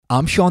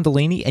I'm Sean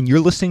Delaney, and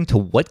you're listening to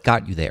What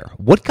Got You There.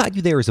 What Got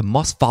You There is a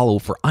must-follow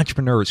for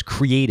entrepreneurs,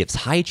 creatives,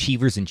 high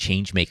achievers, and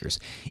change makers.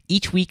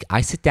 Each week, I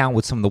sit down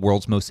with some of the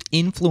world's most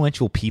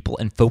influential people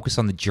and focus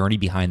on the journey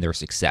behind their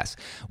success.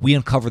 We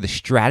uncover the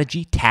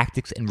strategy,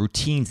 tactics, and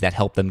routines that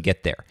help them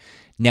get there.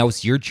 Now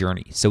it's your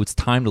journey, so it's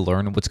time to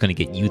learn what's going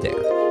to get you there.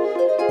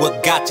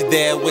 What got you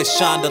there with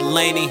Sean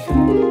Delaney?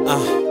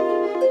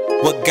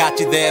 What got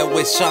you there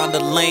with Sean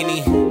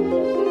Delaney?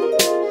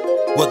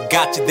 What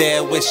got you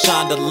there with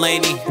Sean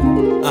Delaney?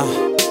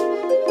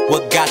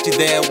 What got you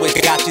there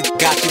with got you?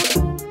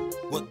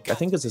 I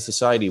think as a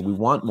society, we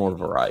want more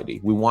variety.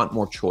 We want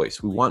more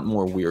choice. We want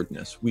more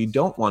weirdness. We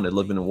don't want to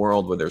live in a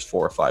world where there's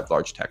 4 or 5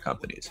 large tech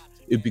companies.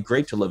 It'd be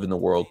great to live in a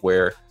world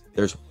where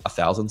there's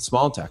 1,000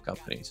 small tech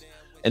companies.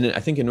 And I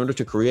think in order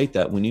to create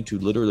that, we need to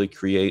literally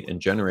create and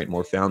generate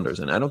more founders.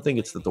 And I don't think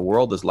it's that the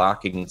world is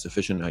lacking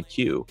sufficient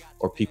IQ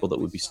or people that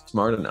would be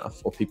smart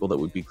enough or people that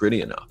would be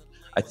gritty enough.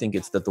 I think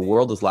it's that the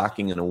world is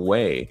lacking in a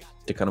way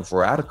to kind of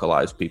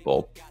radicalize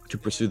people to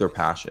pursue their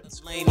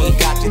passions.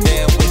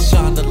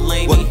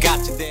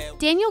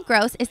 Daniel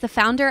Gross is the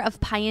founder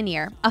of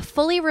Pioneer, a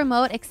fully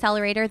remote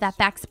accelerator that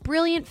backs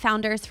brilliant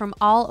founders from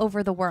all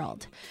over the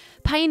world.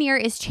 Pioneer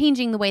is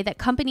changing the way that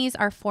companies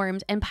are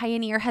formed, and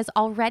Pioneer has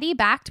already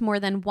backed more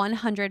than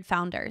 100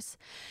 founders.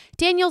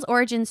 Daniel's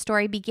origin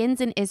story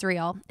begins in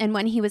Israel, and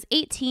when he was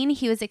 18,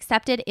 he was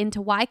accepted into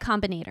Y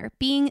Combinator,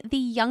 being the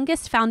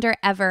youngest founder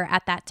ever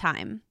at that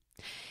time.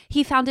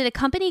 He founded a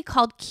company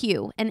called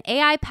Q, an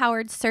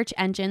AI-powered search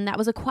engine that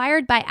was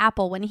acquired by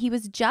Apple when he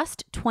was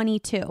just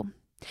 22.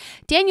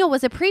 Daniel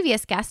was a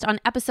previous guest on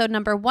episode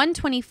number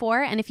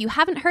 124, and if you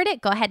haven't heard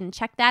it, go ahead and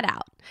check that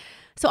out.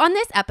 So on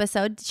this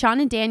episode, Sean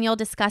and Daniel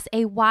discuss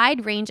a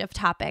wide range of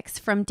topics,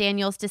 from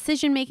Daniel's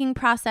decision-making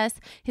process,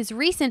 his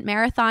recent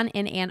marathon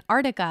in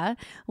Antarctica,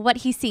 what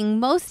he's seeing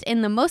most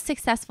in the most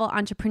successful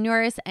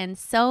entrepreneurs, and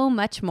so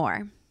much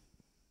more.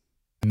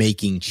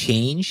 Making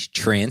change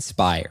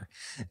transpire.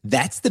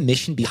 That's the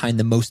mission behind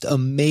the most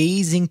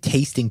amazing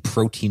tasting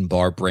protein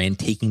bar brand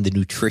taking the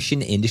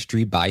nutrition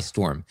industry by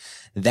storm.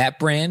 That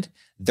brand,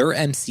 they're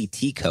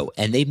MCT Co,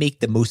 and they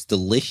make the most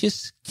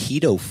delicious,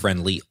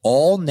 keto-friendly,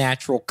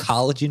 all-natural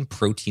collagen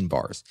protein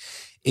bars.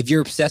 If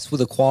you're obsessed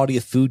with the quality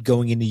of food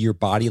going into your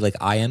body like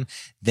I am,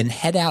 then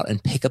head out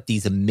and pick up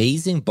these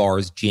amazing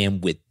bars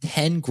jammed with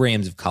 10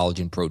 grams of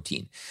collagen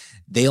protein.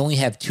 They only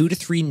have 2 to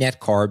 3 net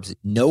carbs,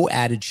 no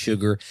added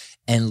sugar,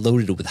 and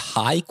loaded with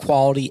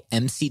high-quality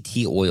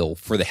MCT oil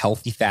for the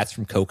healthy fats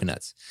from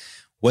coconuts.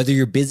 Whether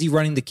you're busy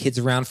running the kids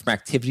around from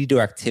activity to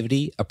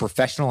activity, a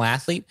professional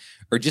athlete,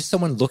 or just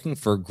someone looking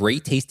for a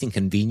great-tasting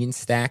convenience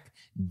snack,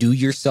 do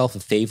yourself a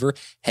favor,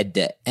 head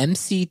to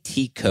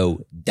mctco.com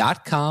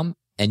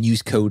and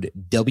use code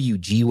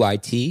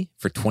WGYT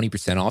for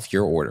 20% off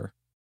your order.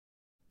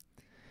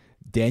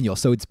 Daniel,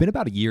 so it's been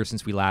about a year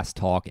since we last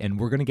talked, and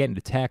we're going to get into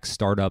tech,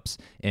 startups,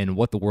 and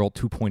what the world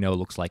 2.0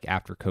 looks like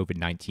after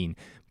COVID-19.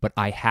 But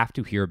I have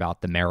to hear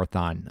about the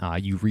marathon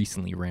you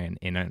recently ran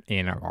in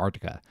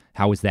Antarctica.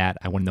 How was that?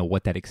 I want to know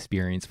what that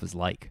experience was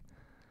like.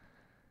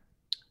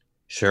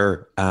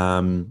 Sure.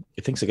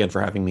 Thanks again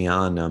for having me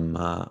on.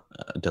 I'm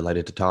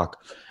delighted to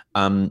talk.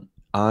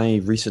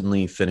 I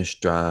recently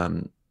finished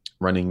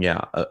running,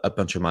 a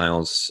bunch of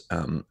miles,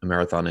 a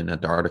marathon in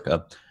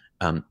Antarctica.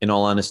 In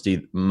all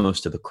honesty,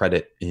 most of the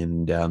credit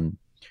and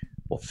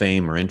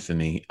fame or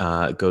infamy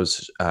should go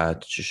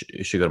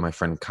to my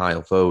friend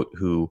Kyle Vogt,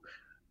 who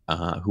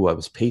I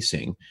was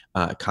pacing.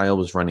 Kyle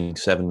was running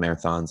 7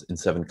 marathons in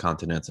 7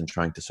 continents and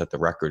trying to set the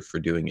record for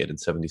doing it in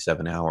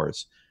 77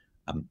 hours.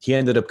 He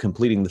ended up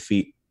completing the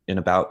feat in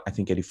about, I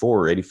think, 84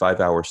 or 85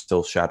 hours,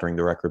 still shattering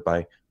the record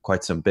by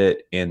quite some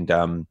bit. And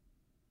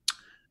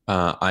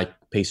I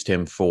paced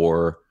him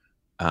for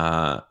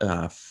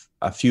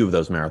a few of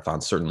those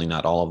marathons, certainly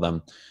not all of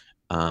them.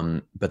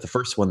 But the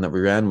first one that we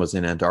ran was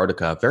in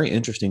Antarctica, very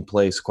interesting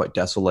place, quite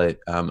desolate.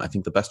 I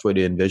think the best way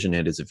to envision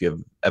it is if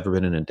you've ever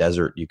been in a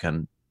desert, you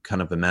can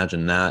kind of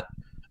imagine that,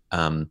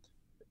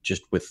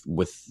 just with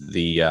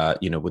the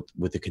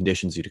with the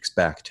conditions you'd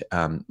expect,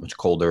 much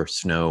colder,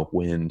 snow,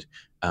 wind.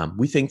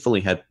 We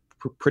thankfully had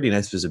pretty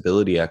nice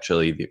visibility.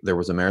 Actually, there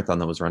was a marathon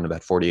that was run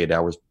about 48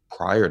 hours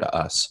prior to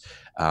us,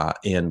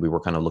 and we were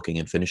kind of looking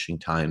at finishing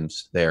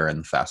times there, and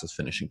the fastest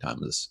finishing time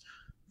is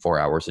 4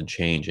 hours and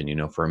change.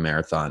 And for a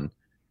marathon,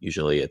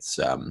 usually it's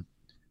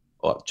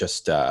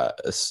just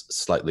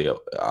slightly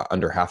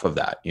under half of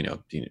that.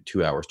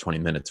 2 hours 20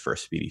 minutes for a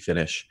speedy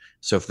finish.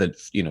 So if the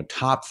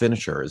top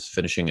finisher is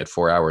finishing at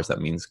 4 hours,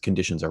 that means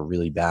conditions are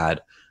really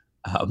bad.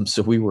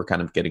 So we were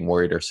kind of getting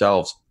worried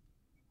ourselves.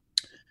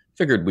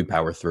 Figured we'd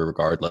power through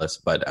regardless,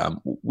 but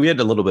we had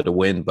a little bit of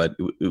wind, but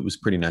it was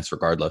pretty nice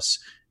regardless.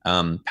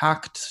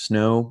 Packed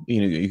snow,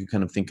 you can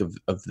kind of think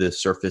of the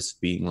surface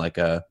being like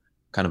a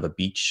kind of a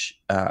beach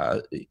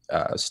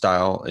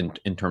style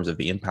in terms of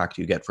the impact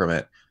you get from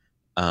it.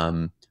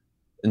 And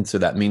so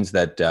that means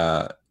that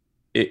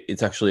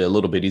it's actually a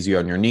little bit easier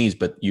on your knees,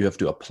 but you have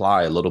to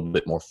apply a little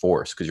bit more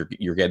force because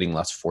you're getting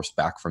less force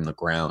back from the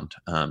ground.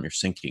 You're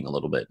sinking a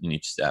little bit in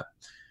each step.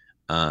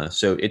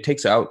 So it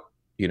takes out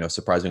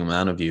surprising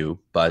amount of you,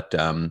 but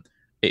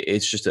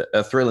it's just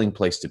a thrilling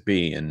place to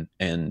be. And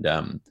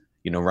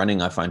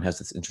running, I find, has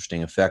this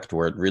interesting effect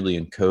where it really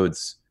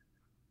encodes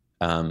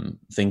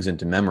things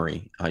into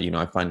memory.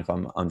 I find if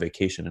I'm on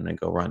vacation and I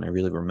go run, I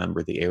really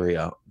remember the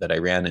area that I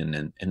ran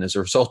in. And as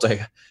a result,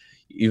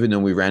 even though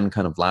we ran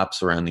kind of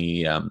laps around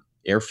the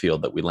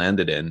airfield that we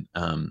landed in,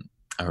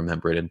 I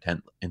remember it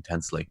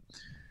intensely.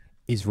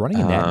 Is running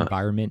in that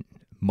environment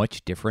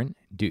much different?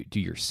 Do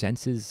your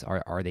senses,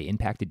 are they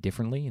impacted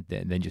differently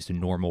than just a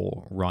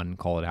normal run,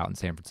 call it out, in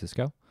San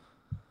Francisco?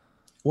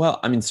 Well,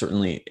 I mean,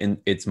 certainly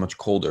it's much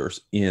colder.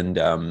 And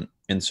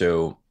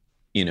so,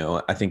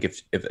 I think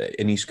if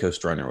an East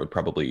Coast runner would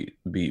probably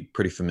be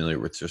pretty familiar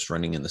with just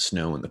running in the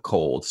snow and the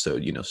cold. So,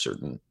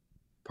 certain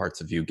parts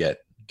of you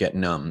get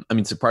numb. I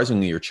mean,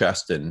 surprisingly, your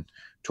chest and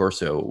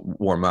torso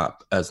warm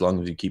up as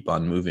long as you keep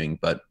on moving.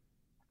 But,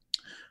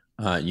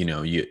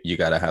 you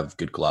got to have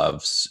good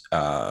gloves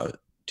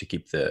to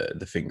keep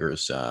the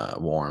fingers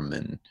warm.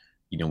 And,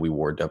 we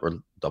wore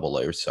double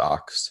layer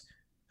socks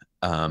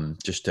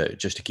just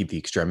to keep the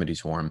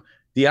extremities warm.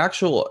 The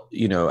actual,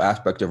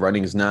 aspect of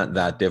running is not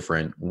that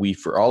different.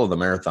 For all of the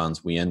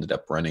marathons, we ended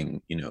up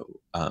running,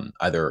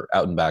 either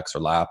out and backs or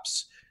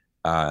laps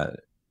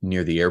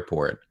near the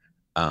airport.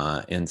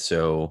 And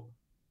so,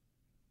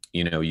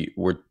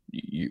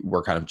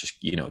 we're kind of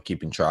just,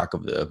 keeping track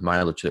of the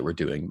mileage that we're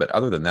doing. But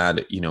other than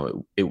that,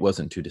 it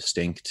wasn't too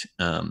distinct.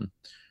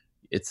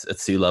 It's at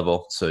sea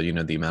level. So,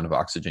 the amount of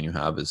oxygen you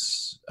have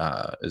is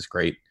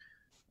great.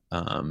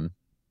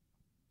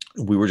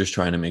 We were just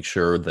trying to make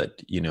sure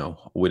that,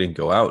 we didn't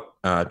go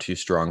out too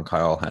strong.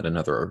 Kyle had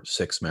another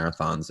 6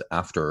 marathons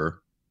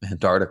after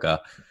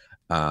Antarctica.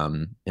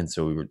 And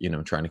so we were,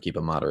 trying to keep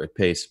a moderate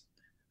pace.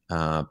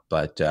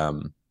 But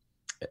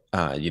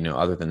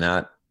other than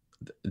that,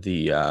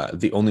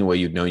 the only way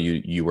you'd know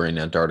you were in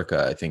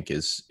Antarctica, I think,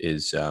 is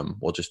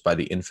just by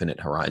the infinite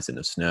horizon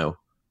of snow.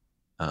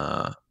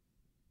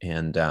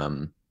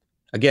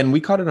 Again,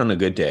 we caught it on a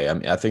good day. I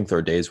mean, I think there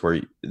are days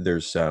where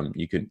there's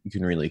you can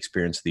really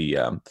experience the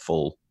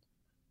full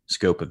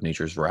scope of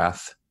nature's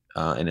wrath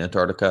in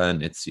Antarctica,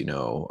 and it's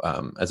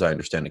as I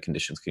understand it,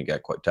 conditions can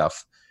get quite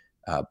tough.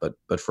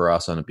 But for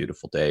us on a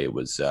beautiful day, it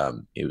was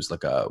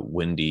like a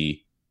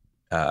windy,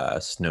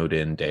 snowed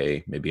in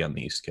day, maybe on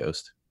the East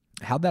Coast.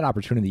 How'd that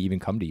opportunity even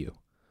come to you?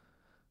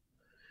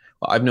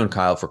 Well, I've known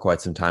Kyle for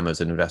quite some time. I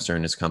was an investor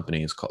in his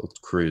company. It's called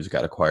Cruise.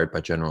 Got acquired by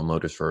General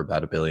Motors for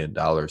about $1 billion.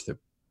 They're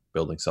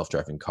building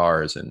self-driving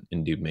cars, and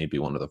indeed may be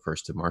one of the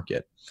first to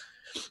market.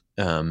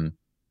 And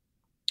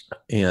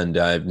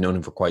I've known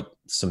him for quite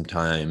some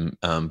time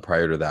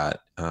prior to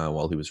that,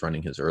 while he was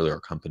running his earlier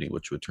company,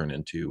 which would turn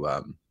into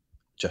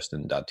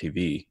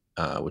Justin.tv,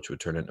 which would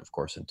turn in, of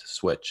course,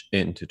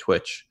 into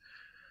Twitch.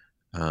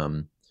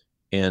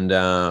 And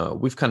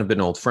we've kind of been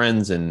old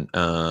friends, and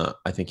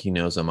I think he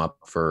knows I'm up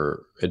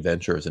for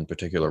adventures, in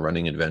particular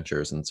running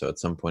adventures. And so at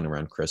some point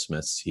around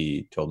Christmas,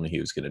 he told me he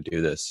was going to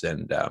do this.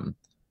 And,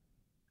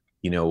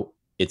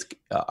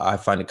 I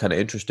find it kind of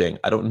interesting.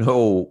 I don't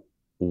know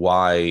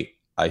why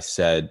I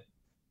said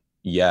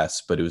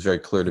yes, but it was very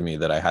clear to me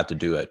that I had to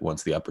do it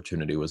once the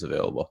opportunity was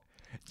available.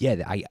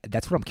 Yeah,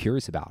 that's what I'm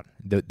curious about,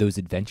 those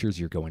adventures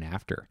you're going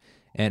after.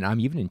 And I'm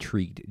even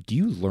intrigued. Do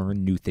you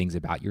learn new things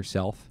about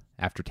yourself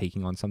after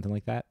taking on something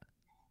like that?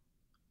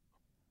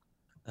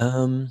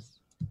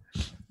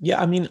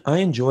 Yeah, I mean, I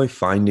enjoy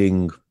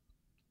finding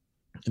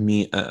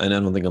me, and I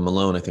don't think I'm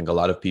alone. I think a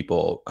lot of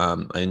people, I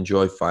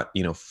enjoy,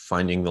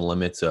 finding the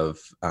limits of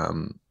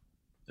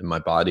my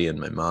body and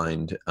my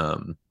mind.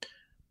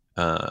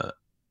 I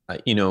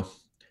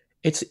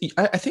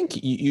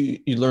think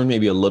you learn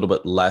maybe a little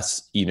bit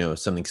less,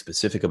 something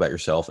specific about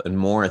yourself, and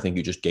more, I think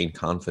you just gain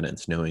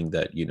confidence knowing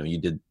that, you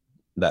did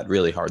that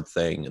really hard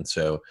thing. And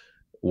so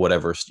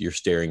whatever you're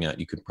staring at,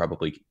 you could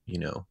probably,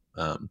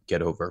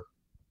 get over.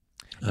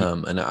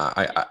 And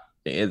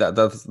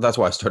that's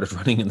why I started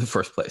running in the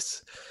first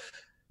place.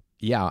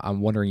 Yeah,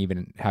 I'm wondering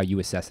even how you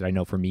assess it. I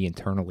know for me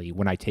internally,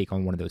 when I take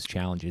on one of those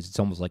challenges, it's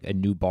almost like a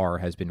new bar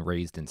has been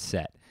raised and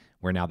set,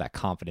 where now that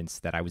confidence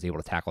that I was able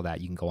to tackle that,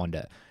 you can go on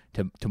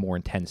to more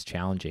intense,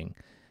 challenging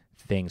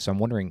things. So I'm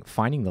wondering,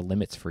 finding the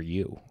limits for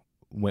you,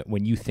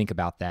 when you think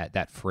about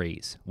that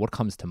phrase, what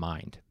comes to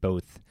mind,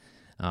 both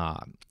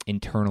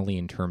internally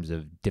in terms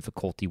of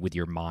difficulty with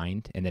your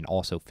mind, and then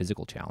also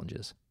physical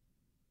challenges?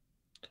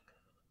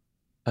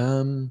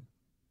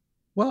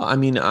 Well, I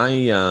mean,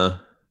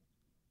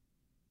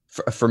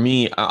 for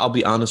me, I'll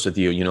be honest with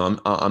you.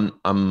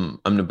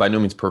 I'm by no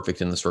means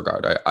perfect in this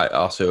regard. I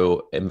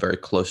also am very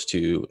close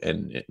to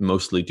and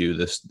mostly do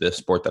this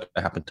sport that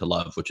I happen to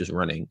love, which is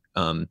running.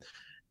 And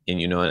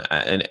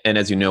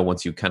as you know,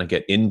 once you kind of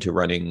get into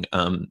running,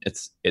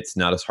 it's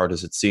not as hard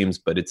as it seems,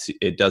 but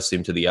it does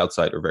seem to the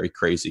outsider very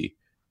crazy.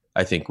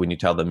 I think when you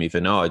tell them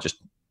even, I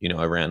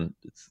ran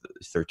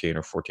 13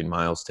 or 14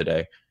 miles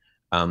today.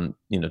 To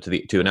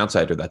an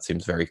outsider, that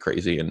seems very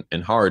crazy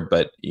and hard.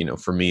 But,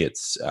 for me,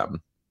 it's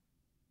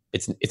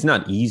it's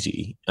not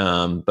easy,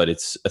 but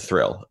it's a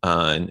thrill,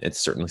 and it's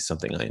certainly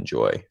something I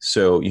enjoy.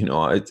 So,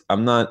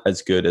 I'm not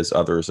as good as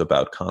others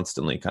about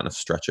constantly kind of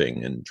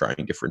stretching and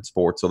trying different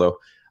sports, although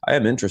I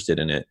am interested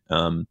in it.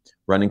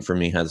 Running for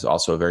me has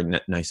also a very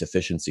nice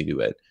efficiency to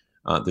it.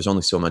 There's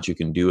only so much you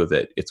can do of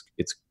it.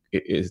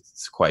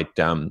 It's quite,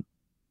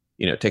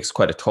 it takes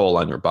quite a toll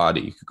on your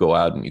body. You could go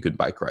out and you could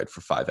bike ride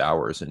for 5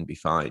 hours and be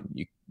fine.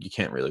 You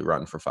can't really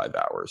run for 5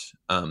 hours.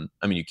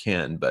 You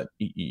can, but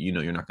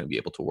you're not going to be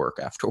able to work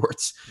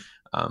afterwards,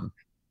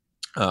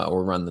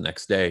 or run the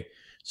next day.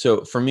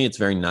 So for me, it's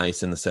very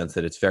nice in the sense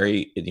that it's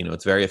very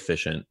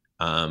efficient.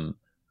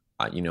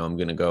 I'm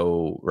going to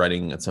go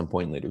running at some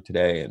point later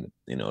today, and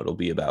it'll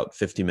be about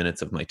 50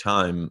 minutes of my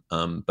time,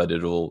 but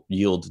it'll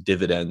yield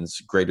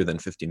dividends greater than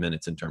 50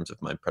 minutes in terms of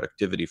my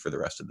productivity for the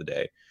rest of the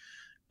day.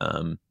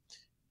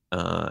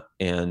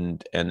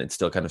 And it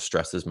still kind of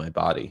stresses my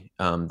body.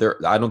 I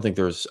don't think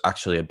there's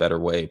actually a better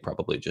way,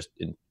 probably just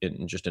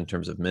in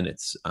terms of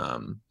minutes,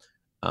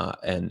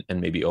 and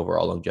maybe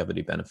overall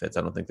longevity benefits.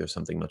 I don't think there's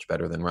something much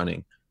better than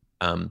running.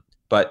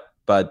 But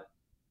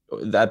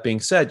that being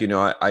said,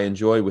 I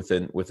enjoy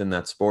within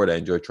that sport, I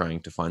enjoy trying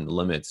to find the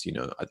limits,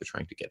 either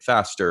trying to get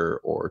faster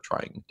or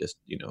trying just,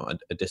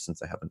 a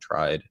distance I haven't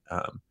tried.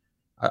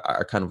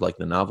 I kind of like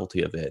the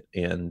novelty of it.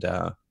 And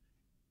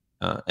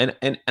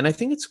I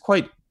think it's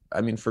quite,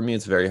 for me,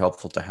 it's very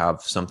helpful to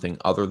have something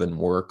other than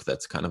work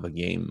that's kind of a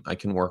game I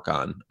can work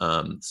on,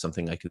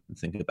 something I can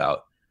think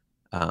about,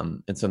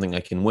 and something I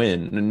can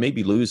win and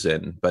maybe lose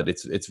in, but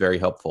it's very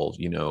helpful.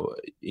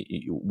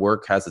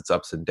 Work has its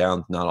ups and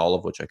downs, not all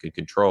of which I could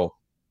control.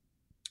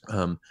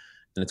 And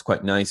it's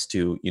quite nice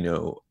to,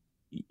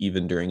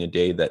 even during a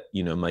day that,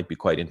 might be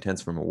quite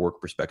intense from a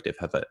work perspective,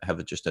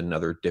 have just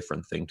another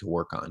different thing to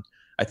work on.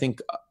 I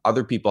think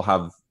other people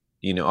have,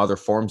 other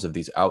forms of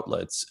these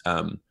outlets.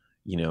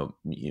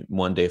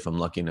 One day, if I'm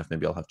lucky enough,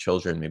 maybe I'll have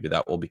children, maybe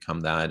that will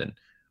become that. And,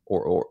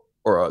 or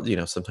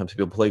sometimes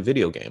people play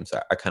video games.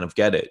 I kind of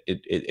get it.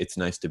 It's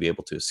nice to be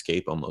able to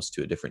escape almost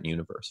to a different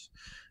universe.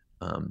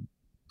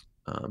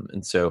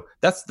 And so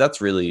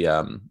that's really,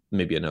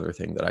 maybe another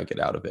thing that I get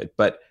out of it.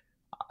 But,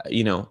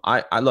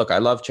 I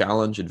love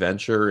challenge,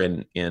 adventure.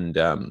 And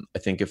I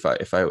think if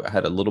I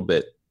had a little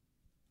bit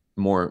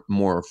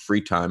more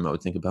free time, I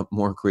would think about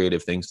more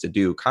creative things to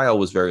do. Kyle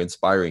was very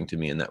inspiring to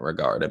me in that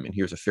regard.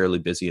 Here's a fairly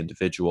busy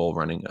individual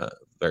running a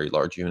very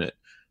large unit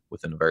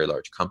within a very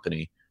large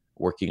company,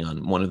 working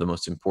on one of the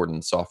most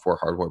important software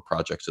hardware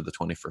projects of the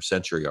 21st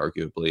century,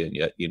 arguably. And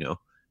yet,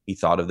 he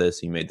thought of this,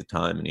 he made the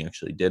time, and he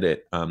actually did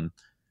it.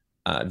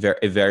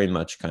 It very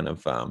much kind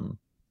of,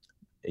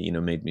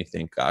 made me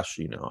think, gosh,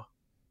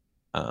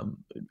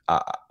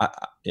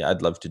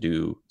 I'd love to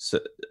do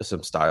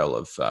some style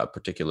of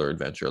particular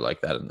adventure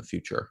like that in the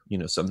future.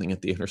 Something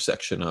at the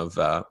intersection of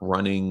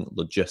running,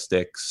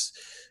 logistics,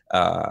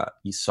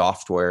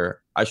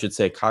 software. I should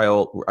say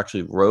Kyle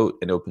actually wrote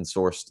an open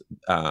sourced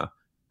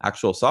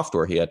actual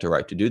software he had to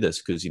write to do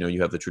this, because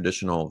you have the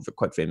traditional,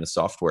 quite famous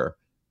software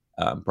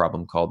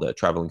problem called the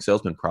traveling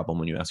salesman problem,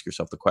 when you ask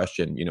yourself the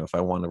question, if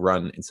I want to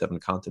run in 7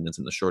 continents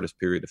in the shortest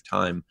period of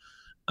time,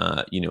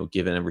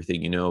 given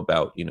everything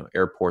about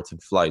airports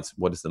and flights,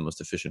 what is the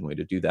most efficient way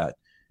to do that?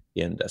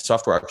 And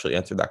software actually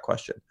answered that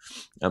question.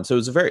 So it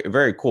was a very,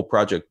 very cool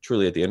project,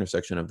 truly at the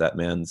intersection of that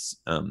man's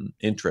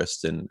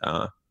interests. And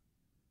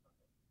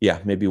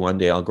maybe one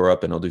day I'll grow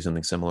up and I'll do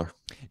something similar.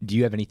 Do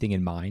you have anything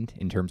in mind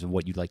in terms of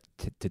what you'd like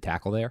to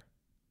tackle there?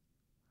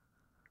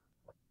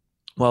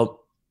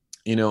 Well,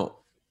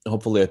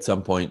 hopefully at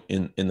some point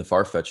in the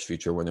far-fetched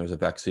future, when there's a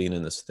vaccine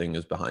and this thing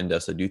is behind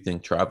us, I do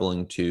think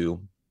traveling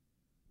to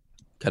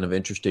kind of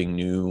interesting,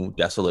 new,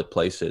 desolate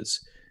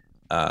places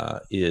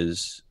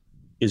is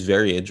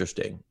very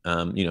interesting.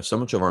 So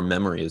much of our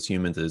memory as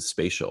humans is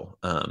spatial.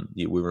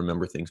 We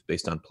remember things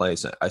based on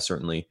place. I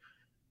certainly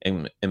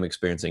am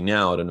experiencing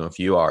now. I don't know if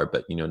you are,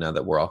 but now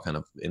that we're all kind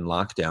of in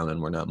lockdown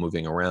and we're not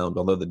moving around,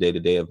 although the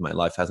day-to-day of my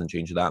life hasn't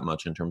changed that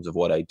much in terms of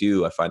what I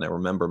do, I find I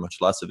remember much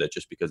less of it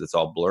just because it's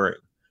all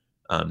blurring.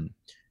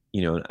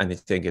 I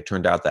think it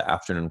turned out that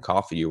afternoon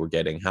coffee you were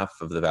getting, half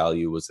of the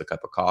value was the cup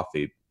of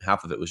coffee.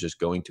 Half of it was just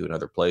going to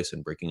another place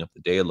and breaking up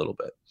the day a little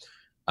bit.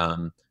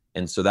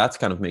 And so that's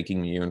kind of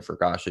making me yearn for,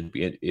 gosh, it'd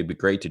be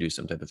great to do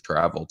some type of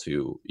travel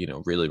to,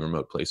 really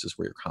remote places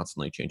where you're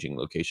constantly changing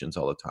locations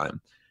all the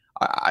time.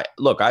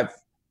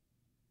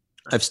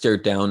 I've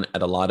stared down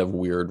at a lot of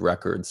weird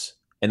records.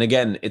 And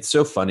again, it's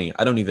so funny.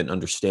 I don't even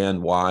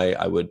understand why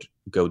I would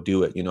go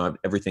do it.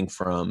 Everything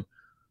from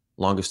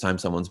longest time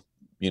someone's,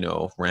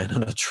 ran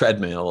on a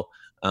treadmill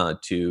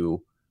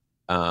to,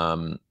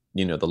 the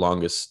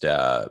longest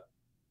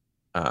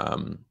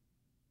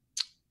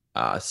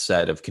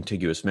set of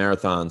contiguous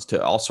marathons,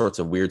 to all sorts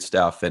of weird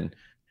stuff. And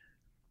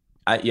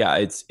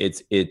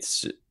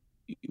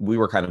we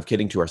were kind of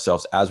kidding to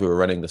ourselves as we were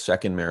running the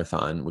second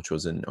marathon, which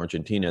was in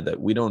Argentina, that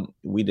we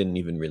didn't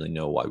even really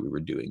know why we were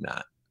doing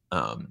that.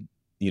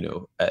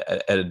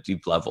 At a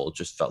deep level, it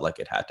just felt like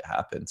it had to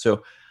happen.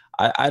 So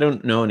I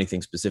don't know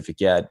anything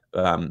specific yet,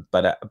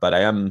 but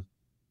I am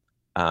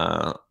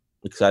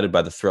excited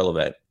by the thrill of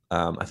it.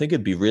 I think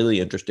it'd be really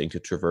interesting to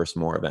traverse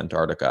more of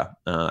Antarctica.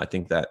 I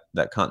think that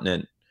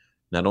continent,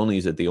 not only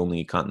is it the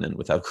only continent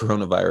without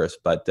coronavirus,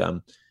 but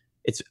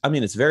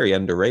it's very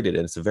underrated,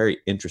 and it's a very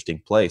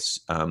interesting place.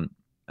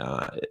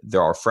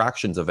 There are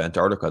fractions of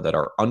Antarctica that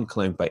are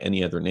unclaimed by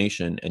any other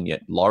nation, and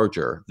yet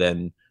larger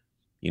than,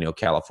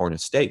 California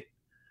state.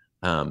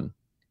 And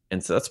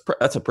so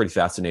that's a pretty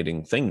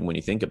fascinating thing when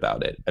you think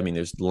about it. I mean,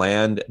 there's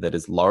land that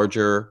is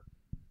larger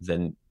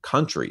than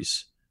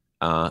countries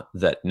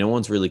that no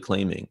one's really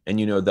claiming, and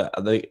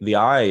the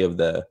eye of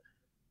the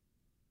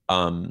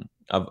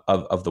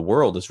of the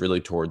world is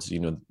really towards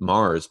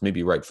Mars,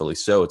 maybe rightfully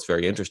so. It's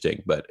very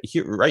interesting, but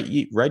here,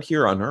 right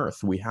here on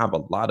Earth, we have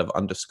a lot of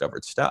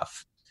undiscovered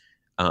stuff.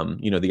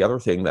 The other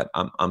thing that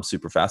I'm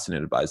super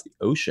fascinated by is the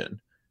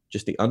ocean.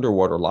 Just the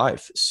underwater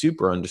life,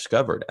 super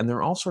undiscovered. And there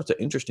are all sorts of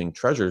interesting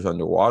treasures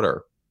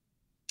underwater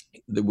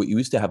that we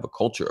used to have a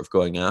culture of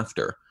going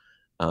after.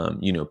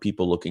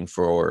 People looking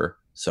for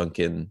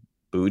sunken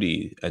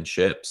booty and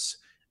ships.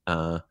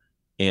 And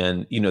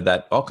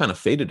that all kind of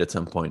faded at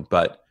some point.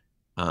 But,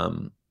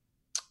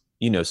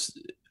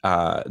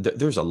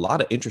 there's a lot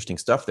of interesting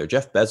stuff there.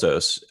 Jeff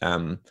Bezos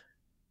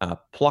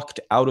plucked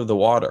out of the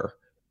water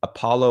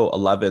Apollo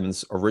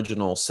 11's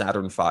original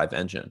Saturn V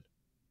engine.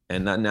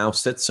 And that now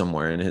sits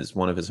somewhere in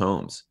one of his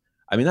homes.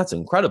 I mean, that's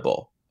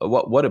incredible.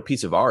 What a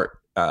piece of art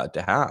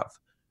to have.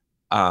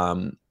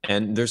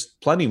 And there's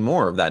plenty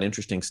more of that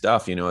interesting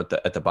stuff,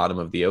 at the bottom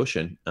of the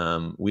ocean.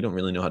 We don't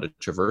really know how to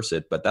traverse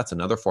it, but that's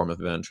another form of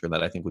adventure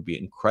that I think would be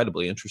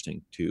incredibly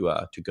interesting to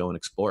go and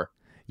explore.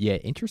 Yeah,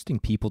 interesting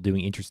people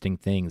doing interesting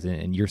things,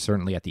 and you're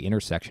certainly at the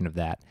intersection of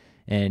that.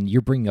 And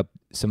you're bringing up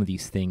some of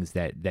these things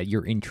that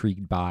you're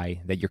intrigued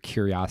by, that your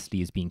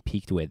curiosity is being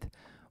piqued with.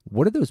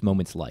 What are those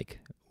moments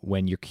like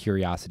when your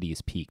curiosity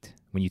is piqued?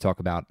 When you talk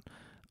about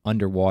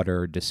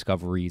underwater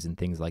discoveries and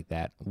things like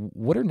that,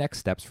 what are next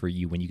steps for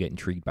you when you get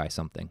intrigued by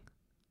something?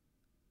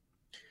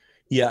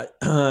 Yeah,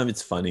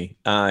 it's funny.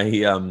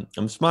 I'm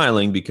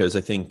smiling because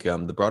I think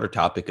the broader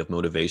topic of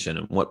motivation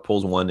and what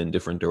pulls one in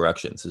different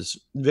directions is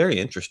very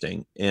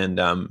interesting. And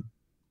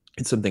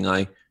it's something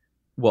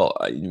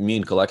me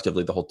and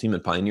collectively, the whole team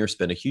at Pioneer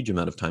spend a huge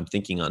amount of time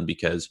thinking on,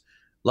 because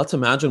let's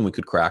imagine we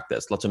could crack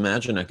this. Let's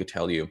imagine I could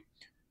tell you,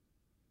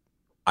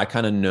 I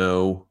kind of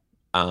know,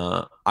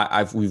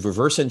 we've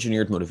reverse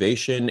engineered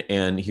motivation,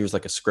 and here's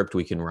like a script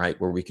we can write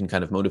where we can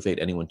kind of motivate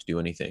anyone to do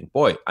anything.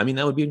 Boy, I mean,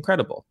 that would be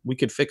incredible. We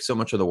could fix so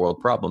much of the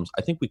world problems.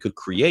 I think we could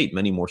create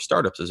many more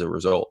startups as a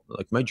result.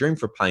 Like, my dream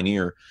for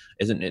Pioneer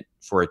isn't it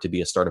for it to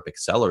be a startup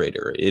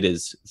accelerator. It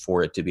is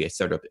for it to be a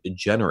startup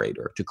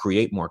generator, to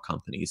create more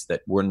companies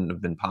that wouldn't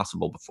have been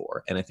possible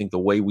before. And I think the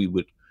way we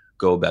would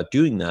go about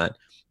doing that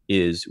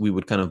is we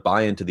would kind of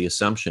buy into the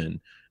assumption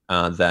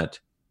that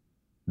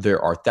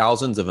there are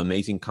thousands of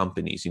amazing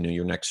companies,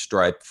 your next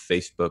Stripe,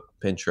 Facebook,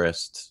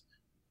 Pinterest,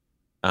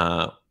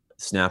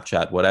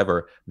 Snapchat,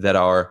 whatever, that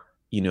are,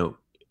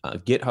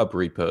 GitHub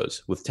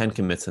repos with 10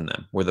 commits in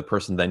them, where the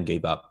person then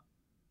gave up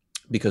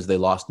because they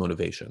lost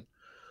motivation.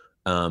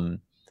 And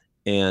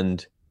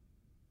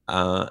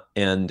I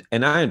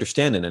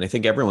understand it. And I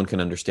think everyone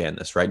can understand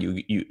this, right?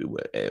 You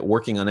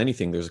working on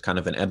anything, there's a kind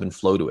of an ebb and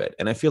flow to it.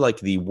 And I feel like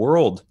the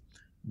world,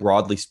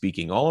 broadly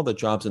speaking, all of the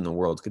jobs in the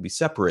world could be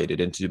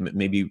separated into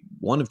maybe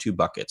one of two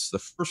buckets. The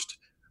first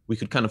we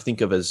could kind of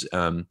think of as,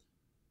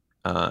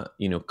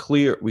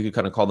 clear, we could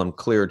kind of call them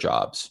clear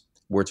jobs,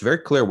 where it's very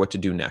clear what to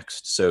do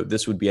next. So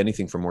this would be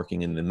anything from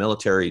working in the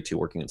military to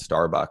working at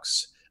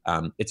Starbucks.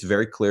 It's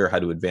very clear how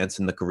to advance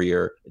in the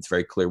career. It's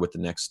very clear what the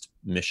next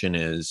mission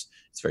is.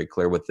 It's very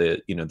clear what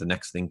the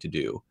next thing to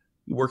do.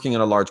 Working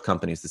in a large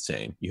company is the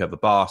same. You have a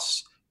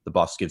boss. The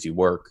boss gives you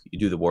work. You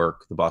do the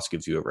work. The boss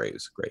gives you a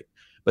raise. Great.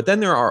 But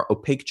then there are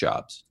opaque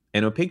jobs.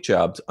 And opaque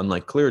jobs,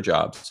 unlike clear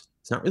jobs,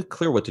 it's not really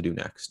clear what to do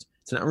next.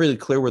 It's not really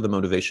clear where the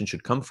motivation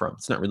should come from.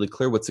 It's not really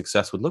clear what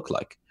success would look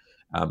like.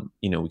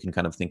 We can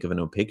kind of think of an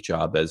opaque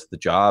job as the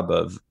job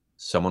of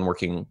someone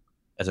working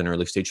as an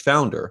early stage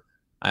founder.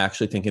 I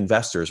actually think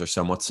investors are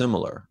somewhat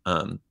similar.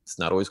 It's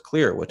not always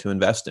clear what to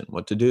invest in,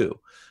 what to do.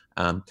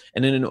 And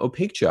in an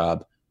opaque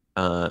job,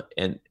 I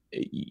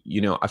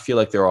feel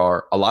like there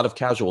are a lot of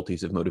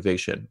casualties of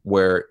motivation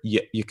where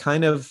you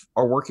kind of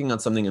are working on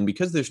something, and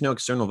because there's no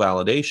external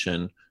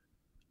validation,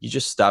 you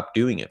just stop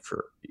doing it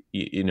for,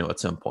 at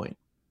some point.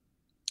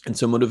 And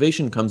so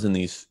motivation comes in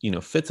these,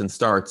 fits and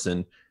starts,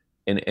 and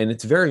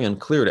it's very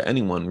unclear to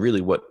anyone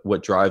really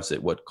what drives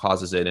it, what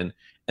causes it. And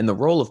the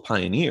role of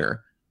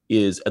Pioneer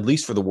is, at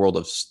least for the world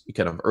of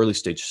kind of early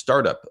stage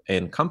startup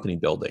and company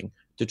building,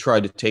 to try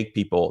to take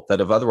people that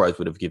have otherwise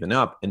would have given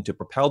up and to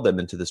propel them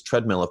into this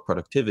treadmill of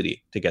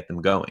productivity to get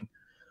them going,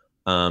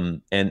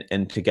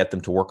 and to get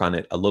them to work on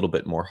it a little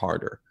bit more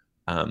harder.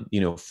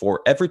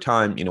 For every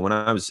time, when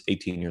I was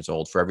 18 years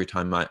old, for every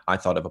time I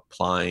thought of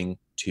applying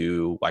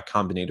to Y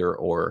Combinator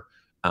or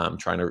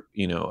trying to,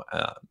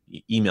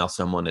 email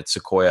someone at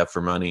Sequoia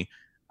for money,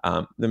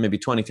 there may be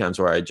 20 times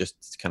where I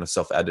just kind of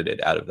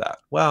self-edited out of that.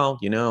 Well,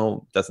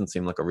 doesn't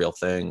seem like a real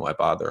thing. Why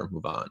bother?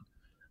 Move on.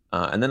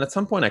 And then at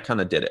some point I kind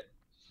of did it.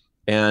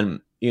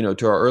 And,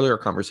 to our earlier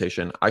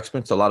conversation, I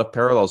experienced a lot of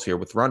parallels here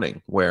with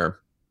running, where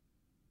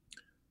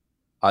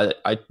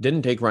I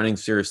didn't take running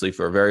seriously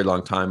for a very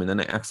long time. And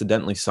then I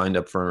accidentally signed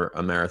up for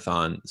a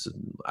marathon.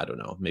 I don't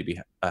know, maybe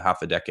a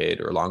half a decade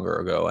or longer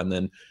ago. And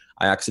then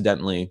I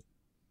accidentally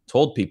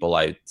told people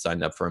I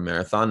signed up for a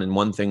marathon, and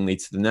one thing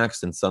leads to the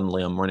next. And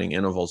suddenly I'm running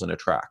intervals in a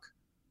track.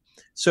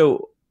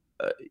 So,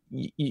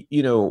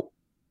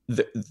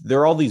 there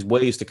are all these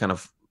ways to kind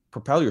of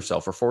propel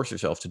yourself or force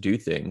yourself to do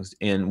things.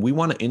 And we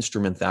want to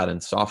instrument that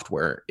in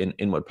software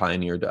in what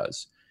Pioneer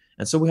does.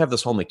 And so we have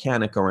this whole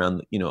mechanic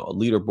around, a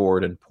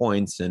leaderboard and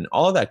points, and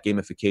all of that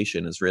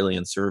gamification is really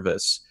in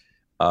service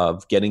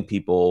of getting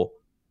people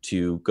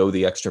to go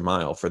the extra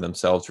mile for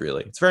themselves.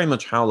 Really, it's very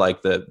much how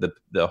like the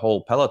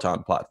whole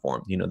Peloton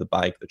platform, the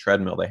bike, the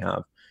treadmill they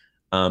have,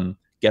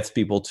 gets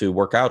people to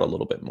work out a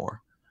little bit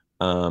more.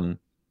 And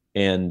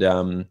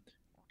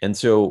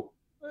so,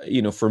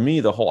 for me,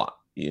 the whole,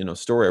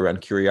 story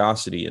around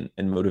curiosity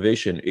and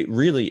motivation, it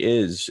really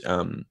is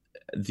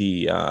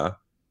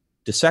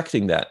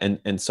dissecting that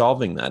and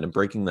solving that and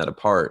breaking that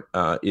apart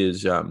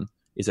is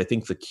I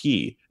think the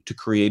key to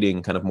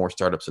creating kind of more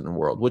startups in the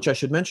world, which I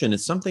should mention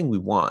is something we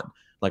want.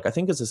 Like, I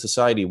think as a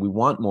society, we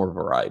want more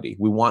variety.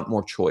 We want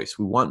more choice.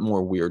 We want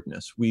more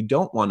weirdness. We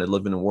don't want to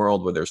live in a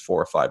world where there's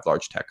 4 or 5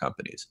 large tech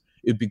companies.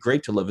 It'd be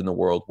great to live in a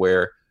world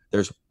where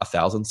there's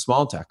 1,000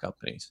 small tech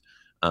companies.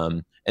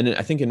 And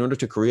I think in order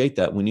to create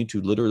that, we need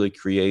to literally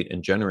create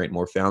and generate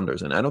more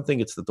founders. And I don't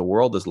think it's that the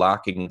world is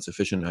lacking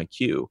sufficient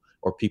IQ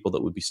or people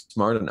that would be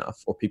smart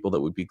enough or people that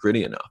would be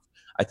gritty enough.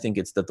 I think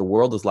it's that the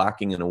world is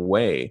lacking in a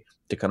way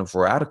to kind of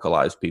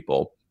radicalize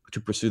people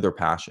to pursue their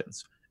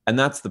passions. And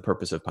that's the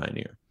purpose of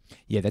Pioneer.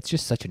 Yeah, that's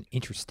just such an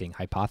interesting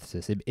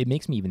hypothesis. It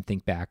makes me even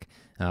think back.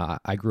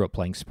 I grew up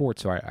playing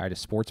sports, so I had a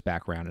sports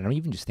background. And I'm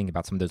even just thinking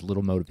about some of those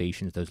little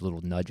motivations, those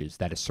little nudges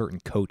that a certain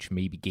coach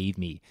maybe gave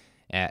me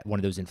at one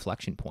of those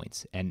inflection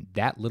points. And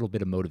that little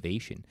bit of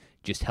motivation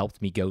just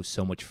helped me go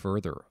so much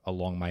further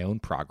along my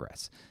own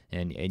progress.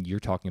 And you're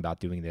talking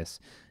about doing this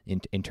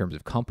in terms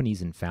of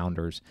companies and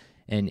founders.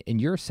 And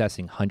you're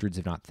assessing hundreds,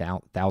 if not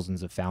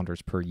thousands of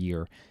founders per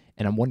year.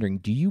 And I'm wondering,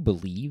 do you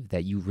believe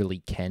that you really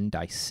can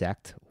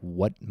dissect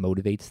what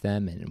motivates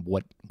them and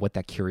what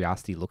that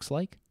curiosity looks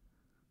like?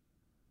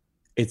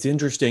 It's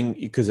interesting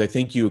because I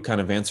think you kind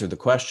of answered the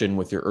question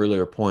with your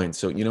earlier point.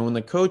 So, when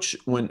the coach,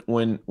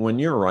 when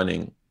you're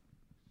running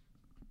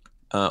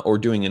or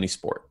doing any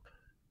sport,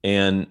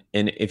 and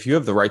if you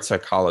have the right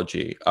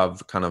psychology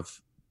of kind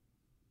of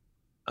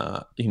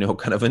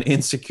an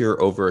insecure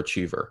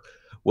overachiever,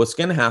 what's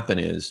going to happen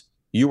is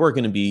you are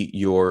going to be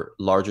your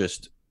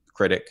largest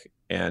critic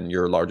and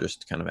your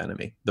largest kind of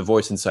enemy, the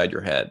voice inside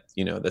your head,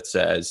 that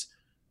says,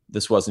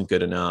 this wasn't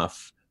good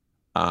enough.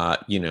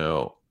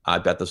 I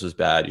bet this was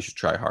bad. You should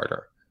try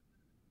harder.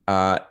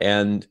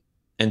 And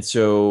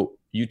so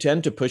you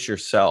tend to push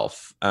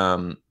yourself,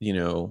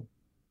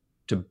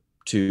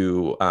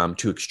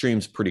 to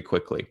extremes pretty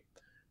quickly.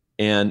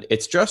 And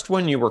it's just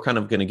when you were kind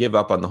of going to give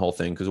up on the whole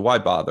thing, because why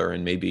bother?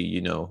 And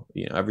maybe,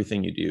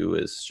 everything you do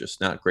is just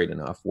not great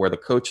enough, where the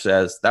coach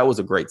says, that was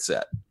a great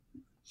set.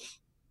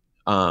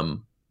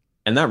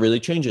 And that really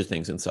changes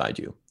things inside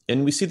you.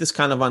 And we see this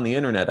kind of on the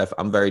internet.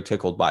 I'm very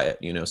tickled by it.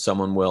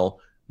 Someone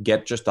will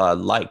get just a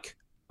like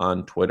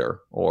on Twitter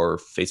or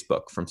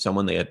Facebook from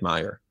someone they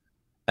admire,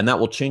 and that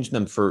will change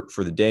them for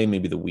the day,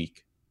 maybe the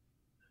week.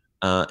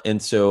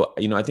 And so,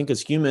 I think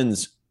as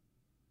humans,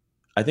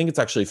 I think it's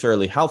actually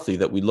fairly healthy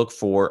that we look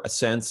for a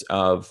sense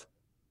of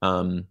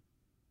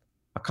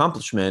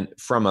accomplishment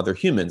from other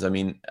humans. I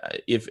mean,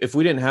 if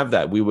we didn't have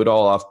that, we would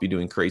all off be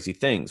doing crazy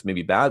things,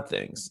 maybe bad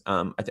things.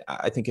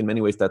 I think in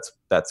many ways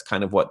that's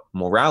kind of what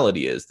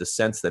morality is, the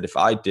sense that if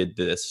I did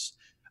this,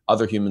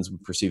 other humans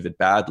would perceive it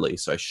badly,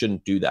 so I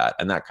shouldn't do that.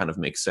 And that kind of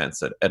makes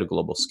sense at a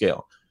global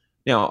scale.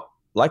 Now,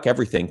 like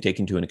everything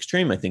taken to an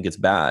extreme, I think it's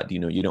bad.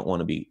 You don't want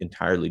to be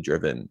entirely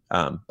driven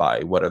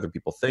by what other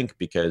people think,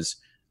 because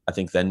I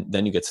think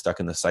then you get stuck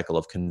in the cycle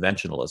of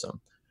conventionalism.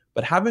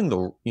 But having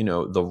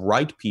the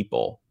right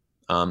people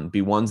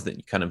be ones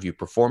that you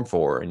perform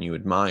for and you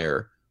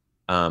admire,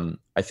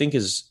 I think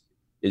is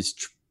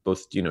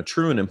both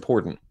true and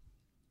important.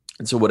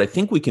 And so what I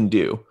think we can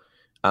do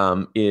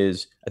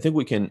is I think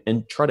we can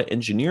try to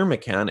engineer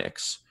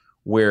mechanics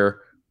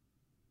where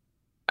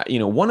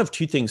one of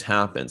two things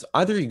happens.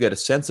 Either you get a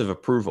sense of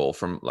approval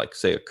from, like,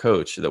 say, a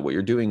coach that what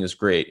you're doing is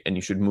great and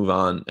you should move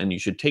on and you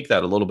should take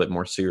that a little bit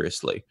more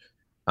seriously.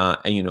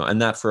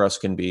 And that for us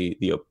can be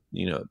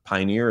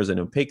Pioneer is an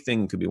opaque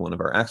thing, could be one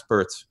of our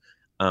experts.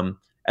 And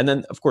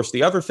then, of course,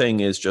 the other thing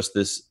is just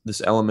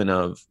this element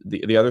of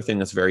the other thing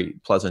that's very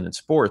pleasant in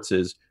sports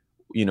is,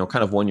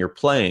 kind of when you're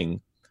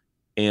playing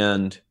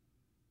and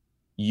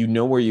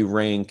where you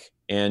rank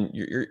and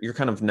you're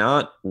kind of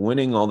not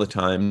winning all the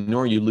time,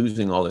 nor are you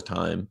losing all the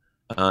time.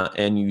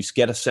 And you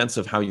get a sense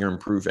of how you're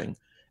improving.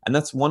 And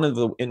that's one of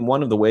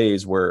the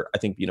ways where I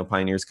think,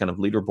 Pioneer's kind of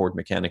leaderboard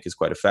mechanic is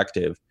quite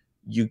effective.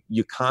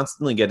 You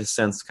constantly get a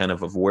sense kind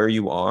of where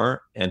you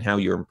are and how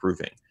you're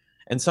improving.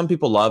 And some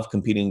people love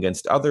competing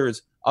against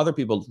others. Other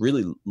people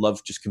really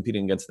love just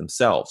competing against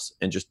themselves,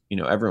 and just,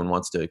 everyone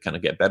wants to kind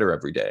of get better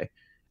every day.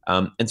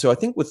 And so I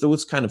think with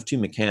those kind of two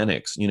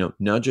mechanics,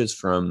 nudges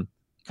from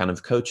kind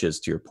of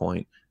coaches, to your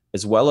point,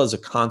 as well as a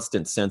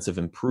constant sense of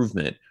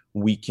improvement,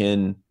 we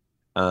can,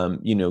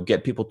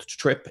 get people to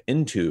trip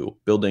into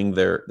building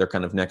their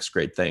kind of next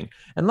great thing.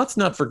 And let's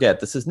not forget,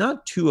 this is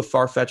not too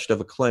far-fetched of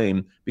a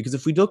claim, because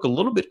if we look a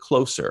little bit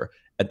closer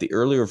at the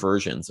earlier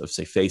versions of,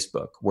 say,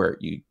 Facebook, where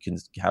you can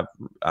have,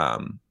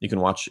 you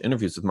can watch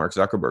interviews with Mark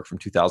Zuckerberg from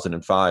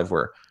 2005,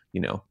 where,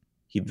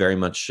 he very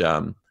much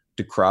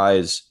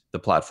decries the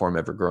platform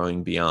ever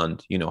growing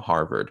beyond,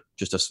 Harvard,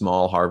 just a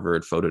small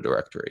Harvard photo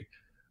directory.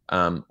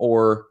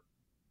 Or,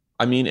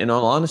 I mean, in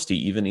all honesty,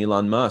 even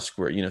Elon Musk,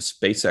 where,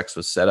 SpaceX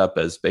was set up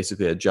as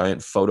basically a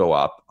giant photo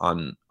op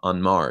on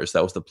Mars.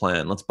 That was the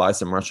plan. Let's buy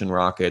some Russian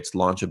rockets,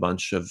 launch a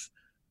bunch of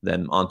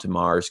them onto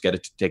Mars, get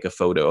it to take a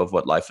photo of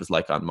what life is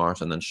like on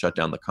Mars, and then shut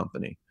down the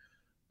company.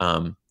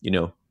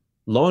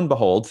 Lo and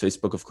behold,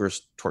 Facebook, of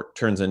course,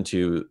 turns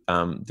into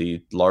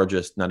the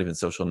largest, not even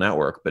social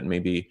network, but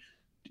maybe,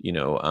 you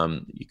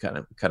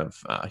kind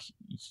of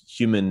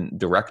human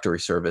directory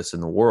service in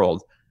the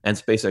world. And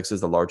SpaceX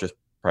is the largest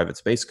private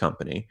space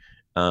company,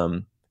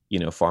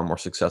 far more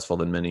successful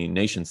than many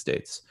nation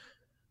states.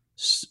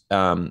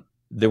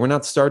 They were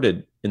not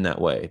started in that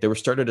way. They were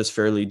started as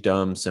fairly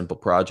dumb, simple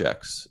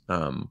projects,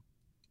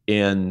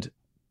 and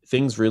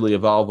things really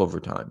evolve over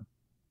time.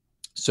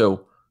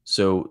 So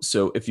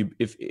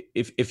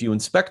if you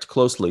inspect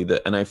closely,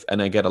 and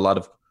I get a lot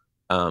of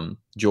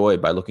joy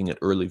by looking at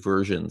early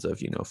versions of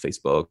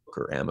Facebook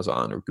or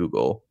Amazon or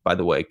Google. By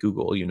the way,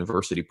 Google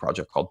University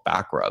project called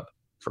Backrub,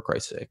 for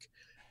Christ's sake.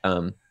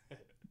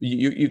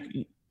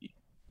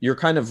 You're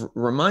kind of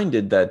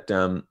reminded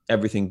that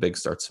everything big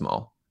starts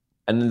small,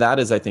 and that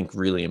is, I think,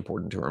 really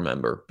important to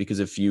remember, because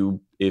if you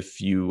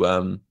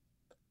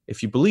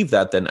believe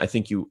that, then I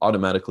think you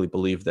automatically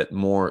believe that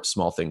more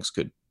small things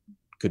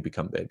could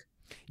become big.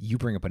 You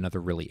bring up another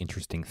really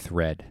interesting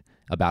thread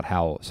about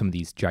how some of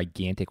these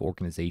gigantic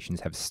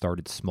organizations have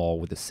started small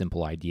with a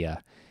simple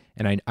idea.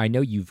 And I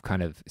know you've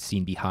kind of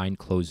seen behind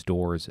closed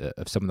doors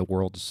of some of the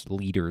world's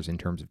leaders in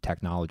terms of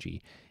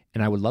technology.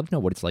 And I would love to know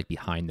what it's like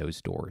behind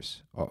those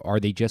doors. Are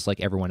they just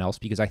like everyone else?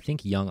 Because I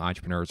think young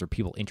entrepreneurs or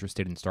people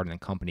interested in starting a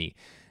company,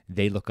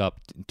 they look up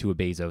to a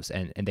Bezos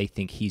and they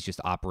think he's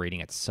just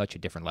operating at such a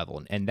different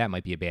level. And that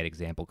might be a bad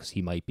example, because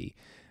he might be.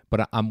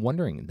 But I'm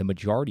wondering, the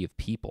majority of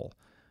people,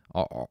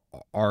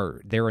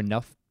 are there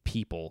enough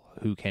people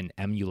who can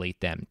emulate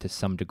them to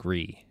some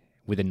degree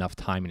with enough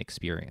time and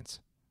experience?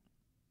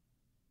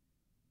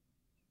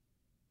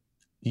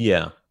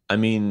 Yeah. I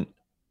mean,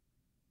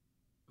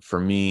 for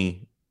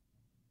me,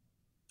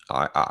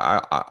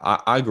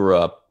 I grew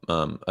up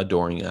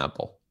adoring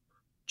Apple,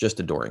 just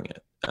adoring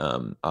it.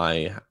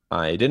 I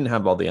didn't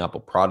have all the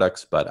Apple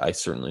products, but I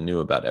certainly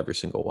knew about every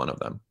single one of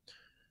them.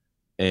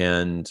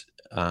 And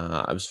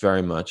I was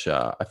very much,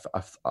 I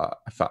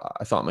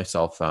thought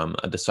myself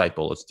a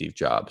disciple of Steve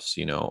Jobs,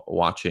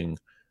 watching,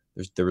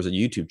 there was a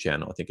YouTube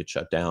channel, I think it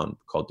shut down,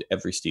 called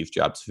Every Steve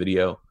Jobs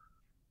Video.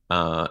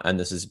 And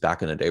this is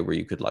back in the day where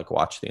you could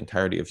watch the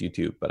entirety of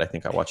YouTube, but I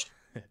think I watched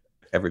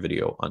every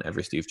video on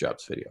Every Steve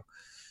Jobs Video.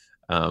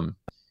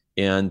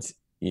 And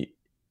he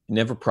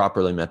never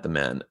properly met the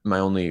man. My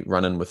only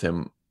run-in with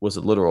him was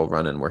a literal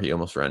run-in where he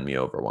almost ran me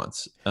over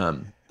once.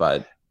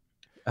 But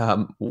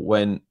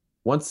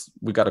once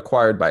we got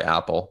acquired by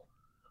Apple,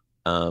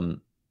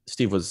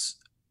 Steve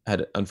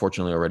had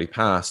unfortunately already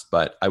passed,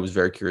 but I was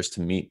very curious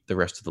to meet the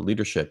rest of the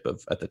leadership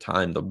of, at the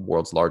time, the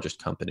world's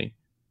largest company,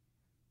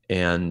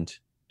 and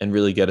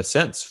really get a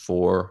sense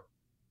for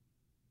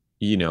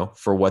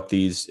what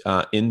these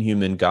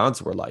inhuman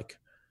gods were like.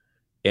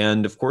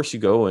 And of course, you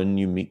go and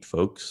you meet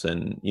folks,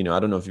 and I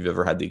don't know if you've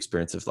ever had the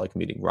experience of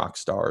meeting rock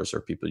stars or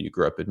people you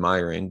grew up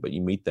admiring, but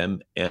you meet them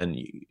and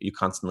you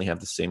constantly have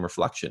the same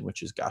reflection,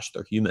 which is, gosh,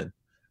 they're human.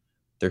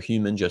 They're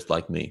human just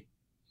like me.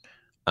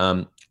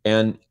 And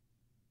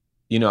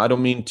I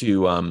don't mean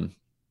to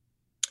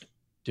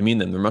demean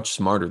them. They're much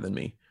smarter than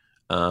me.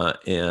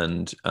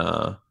 And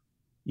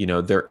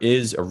there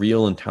is a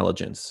real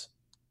intelligence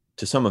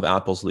to some of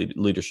Apple's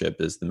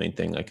leadership, is the main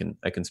thing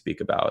I can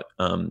speak about.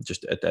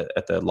 Just at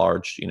the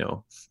large,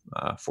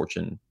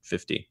 Fortune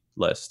 50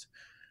 list,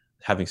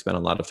 having spent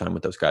a lot of time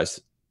with those guys.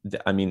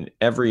 I mean,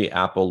 every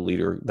Apple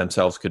leader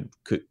themselves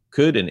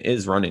could and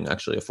is running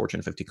actually a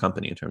Fortune 50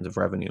 company in terms of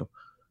revenue.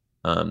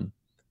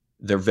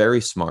 They're very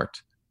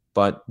smart,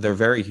 but they're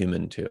very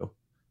human too.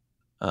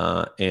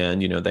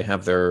 And they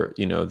have their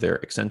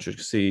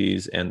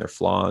eccentricities and their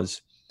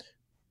flaws.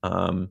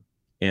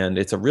 And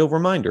it's a real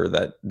reminder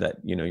that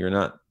you're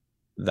not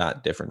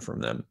that different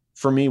from them.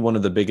 For me, one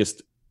of the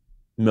biggest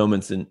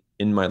moments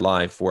in my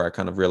life where I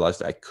kind of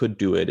realized I could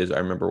do it is, I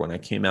remember when I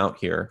came out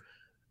here,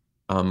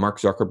 Mark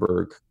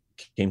Zuckerberg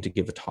came to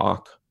give a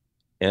talk.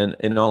 And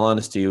in all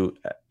honesty,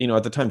 at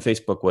the time,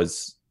 Facebook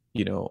was,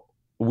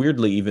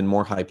 weirdly even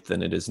more hyped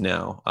than it is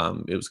now.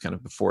 It was kind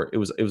of before, it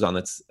was on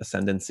its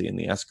ascendancy in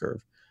the S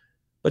curve.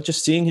 But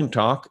just seeing him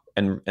talk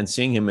and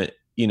seeing him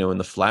in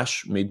the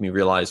flesh made me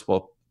realize,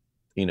 well,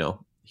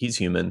 he's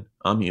human,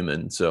 I'm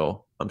human,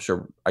 so I'm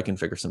sure I can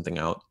figure something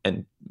out.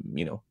 And,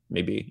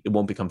 maybe it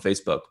won't become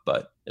Facebook,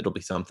 but it'll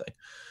be something.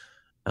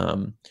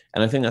 And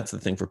I think that's the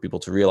thing for people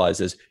to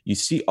realize is you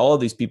see all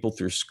of these people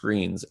through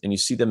screens and you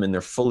see them in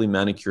their fully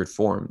manicured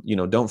form.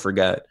 Don't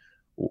forget,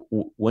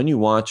 when you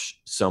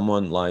watch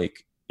someone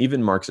like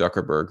even Mark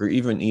Zuckerberg or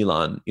even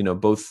Elon,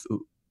 both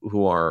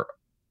who are,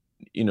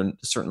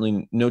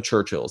 certainly no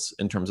Churchills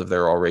in terms of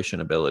their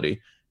oration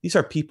ability. These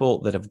are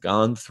people that have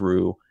gone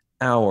through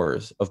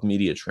hours of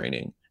media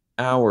training,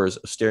 hours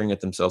of staring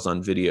at themselves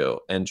on video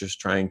and just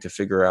trying to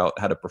figure out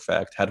how to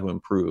perfect, how to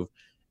improve.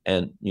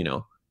 And,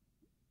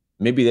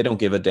 maybe they don't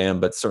give a damn,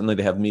 but certainly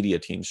they have media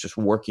teams just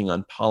working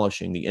on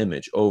polishing the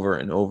image over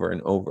and over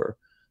and over.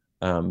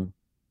 And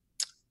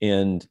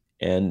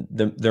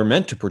they're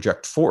meant to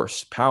project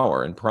force,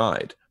 power, and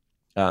pride.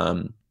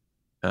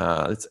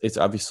 It's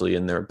obviously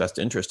in their best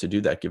interest to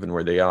do that given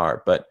where they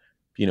are. But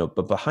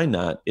behind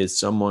that is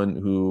someone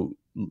who,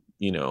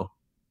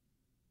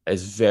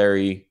 is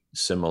very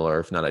similar,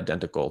 if not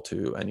identical,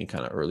 to any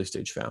kind of early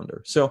stage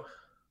founder. So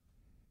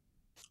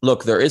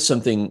look, there is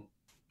something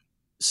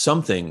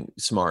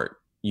smart,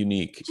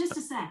 unique. Just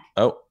a sec.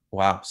 Oh,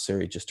 wow.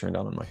 Siri just turned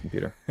on my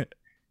computer.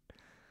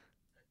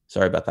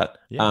 Sorry about that.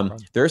 Yeah,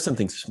 there is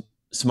something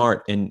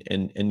smart and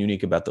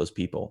unique about those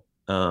people.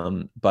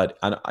 But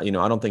I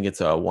don't think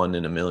it's a 1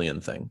 in a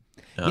million thing.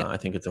 I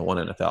think it's a 1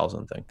 in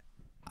 1,000 thing.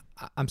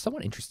 I'm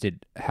somewhat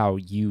interested how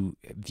you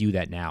view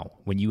that now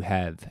when you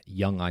have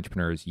young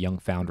entrepreneurs, young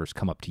founders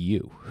come up to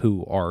you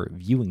who are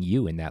viewing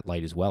you in that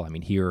light as well. I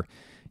mean, here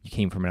you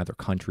came from another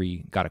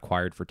country, got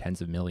acquired for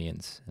tens of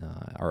millions,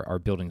 are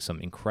building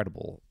some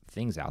incredible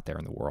things out there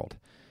in the world.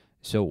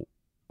 So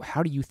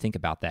how do you think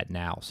about that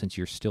now, since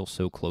you're still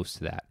so close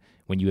to that,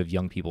 when you have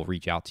young people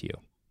reach out to you?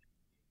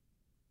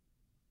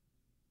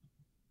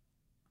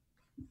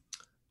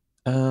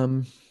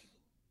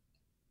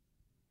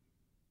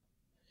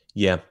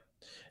 Yeah.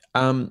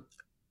 I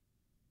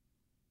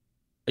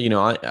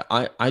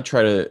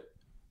try to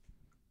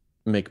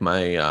make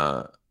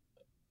my,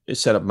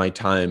 set up my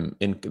time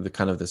in the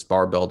kind of this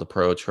barbelled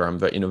approach where I'm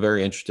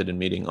very interested in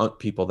meeting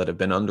people that have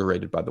been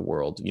underrated by the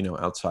world,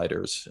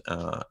 outsiders,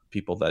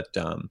 people that,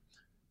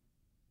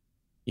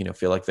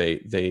 feel like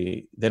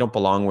they don't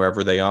belong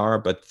wherever they are,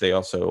 but they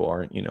also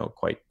aren't,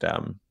 quite,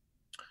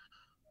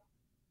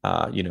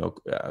 at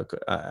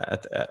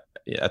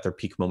their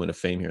peak moment of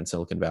fame here in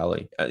Silicon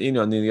Valley.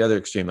 On the other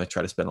extreme, I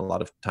try to spend a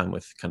lot of time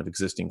with kind of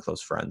existing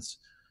close friends.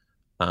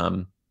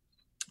 And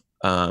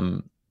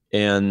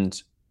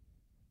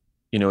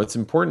it's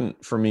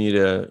important for me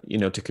to,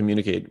 to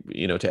communicate,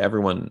 to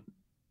everyone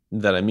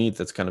that I meet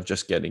that's kind of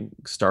just getting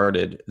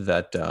started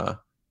that, that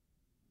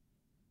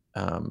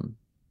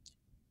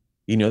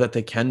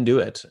they can do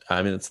it.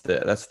 I mean,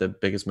 that's the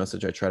biggest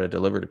message I try to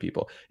deliver to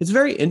people. It's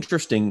very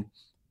interesting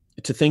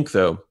to think,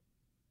 though,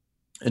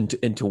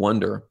 and to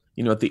wonder,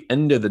 at the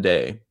end of the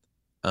day,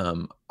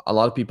 a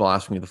lot of people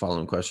ask me the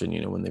following question,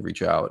 when they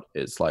reach out,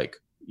 is like,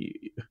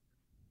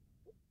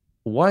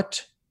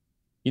 what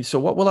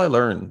will I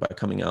learn by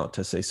coming out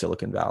to, say,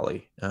 Silicon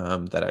Valley,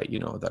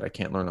 that I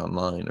can't learn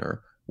online?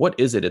 Or what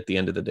is it at the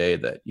end of the day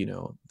that,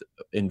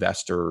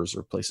 investors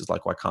or places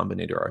like Y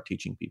Combinator are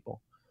teaching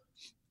people?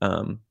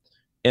 And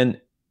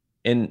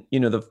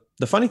the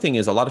funny thing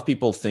is, a lot of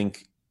people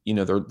think,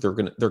 they're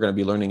gonna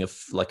be learning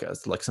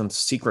like some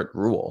secret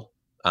rule,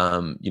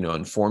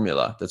 and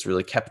formula that's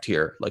really kept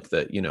here, like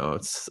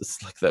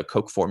it's like the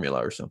Coke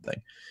formula or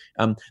something.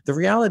 The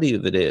reality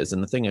of it is,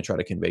 and the thing I try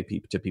to convey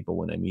to people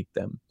when I meet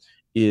them,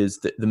 is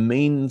that the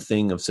main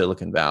thing of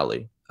Silicon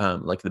Valley,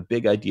 like the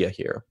big idea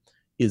here,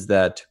 is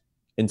that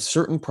in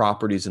certain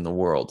properties in the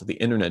world, the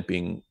internet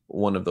being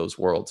one of those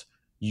worlds,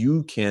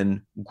 you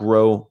can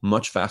grow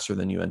much faster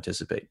than you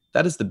anticipate.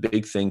 That is the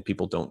big thing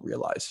people don't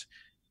realize.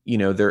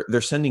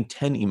 They're sending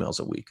 10 emails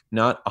a week,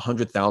 not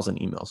 100,000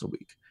 emails a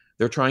week.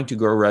 They're trying to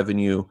grow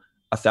revenue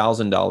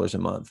 $1,000 a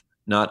month,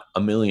 not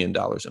 $1 million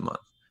a month.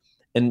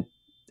 And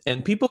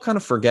people kind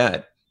of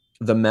forget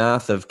the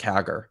math of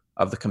CAGR,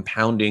 of the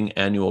compounding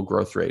annual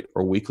growth rate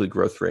or weekly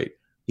growth rate.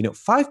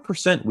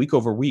 5% week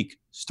over week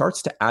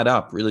starts to add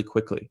up really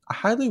quickly. I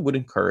highly would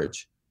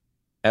encourage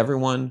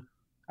everyone.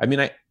 I mean,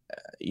 I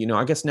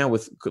guess now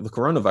with the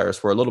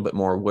coronavirus, we're a little bit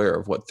more aware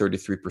of what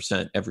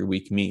 33% every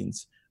week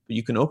means. But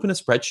you can open a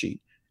spreadsheet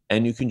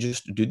and you can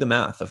just do the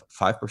math of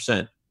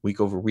 5% week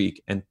over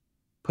week and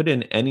put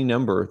in any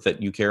number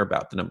that you care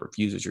about, the number of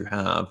users you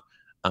have,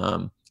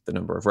 the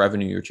number of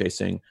revenue you're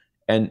chasing,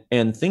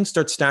 and things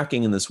start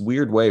stacking in this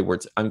weird way where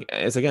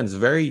it's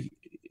very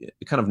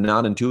kind of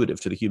not intuitive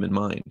to the human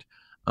mind.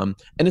 And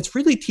it's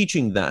really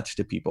teaching that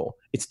to people.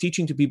 It's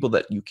teaching to people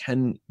that you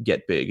can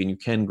get big and you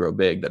can grow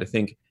big, that I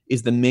think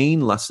is the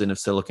main lesson of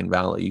Silicon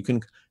Valley. You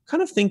can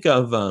kind of think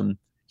of,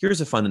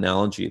 here's a fun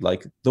analogy,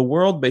 like the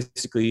world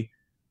basically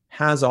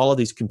has all of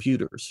these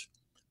computers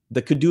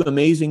that could do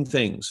amazing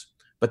things,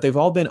 but they've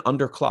all been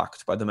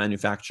underclocked by the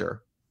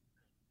manufacturer.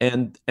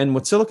 And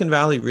what Silicon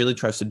Valley really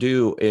tries to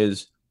do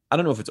is, I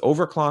don't know if it's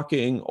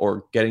overclocking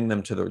or getting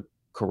them to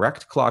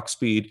correct clock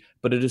speed,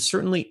 but it is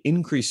certainly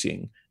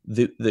increasing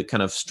the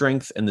kind of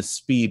strength and the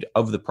speed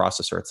of the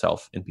processor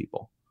itself in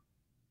people.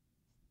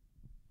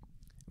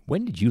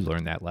 When did you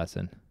learn that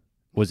lesson?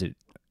 Was it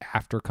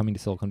after coming to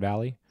Silicon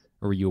Valley,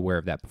 or were you aware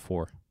of that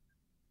before?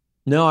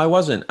 No, I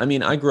wasn't. I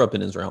mean, I grew up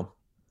in Israel,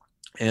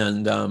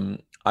 and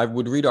I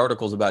would read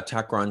articles about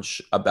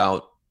TechCrunch,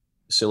 about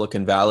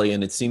Silicon Valley,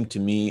 and it seemed to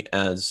me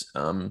as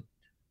foreign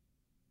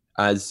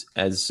as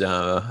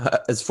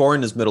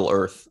Middle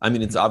Earth. I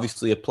mean, it's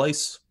obviously a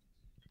place.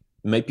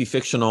 It might be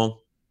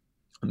fictional.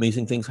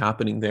 Amazing things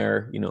happening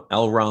there. You know,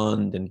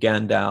 Elrond and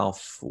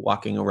Gandalf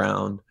walking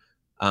around,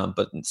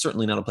 but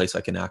certainly not a place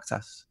I can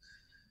access.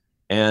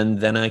 And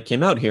then I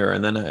came out here,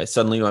 and then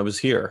I was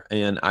here.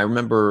 And I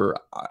remember,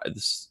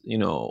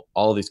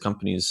 all of these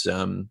companies.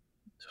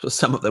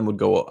 Some of them would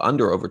go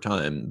under over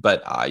time,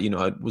 but I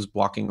was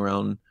walking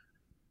around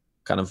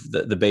kind of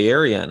the Bay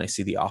Area, and I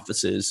see the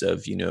offices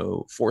of,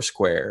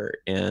 Foursquare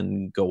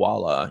and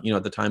Gowalla.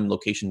 At the time,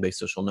 location-based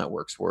social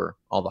networks were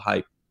all the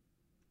hype.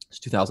 It's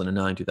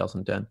 2009,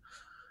 2010.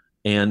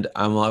 And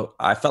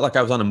I felt like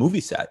I was on a movie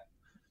set.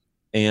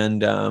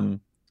 And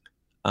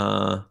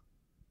I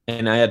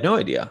had no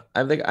idea.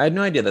 I had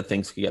no idea that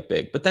things could get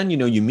big. But then,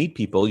 you meet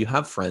people, you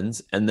have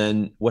friends, and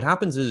then what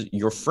happens is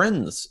your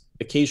friends,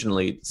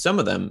 occasionally, some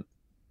of them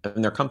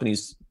and their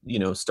companies,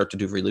 start to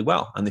do really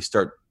well, and they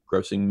start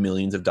grossing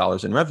millions of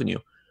dollars in revenue.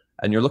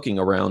 And you're looking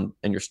around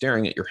and you're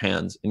staring at your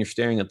hands, and you're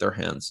staring at their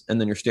hands,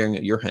 and then you're staring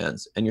at your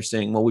hands, and you're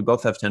saying, well, we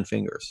both have 10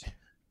 fingers.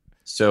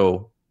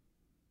 So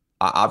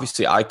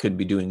obviously I could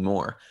be doing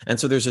more. And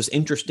so there's this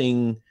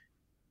interesting,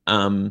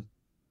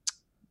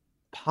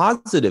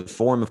 positive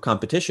form of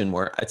competition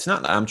where it's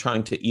not that I'm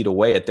trying to eat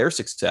away at their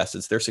success.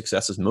 It's their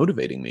success is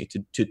motivating me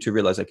to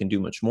realize I can do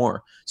much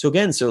more. So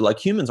again, like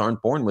humans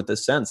aren't born with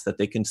this sense that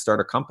they can start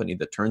a company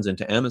that turns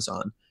into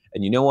Amazon.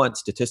 And you know what?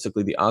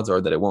 Statistically, the odds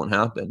are that it won't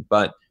happen.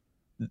 But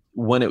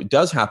when it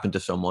does happen to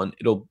someone,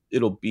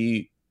 it'll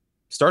be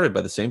started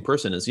by the same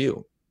person as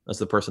you, as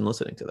the person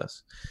listening to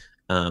this.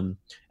 And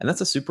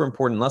that's a super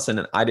important lesson.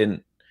 And I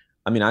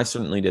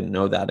certainly didn't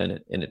know that.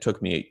 And it took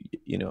me,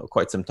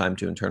 quite some time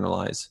to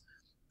internalize.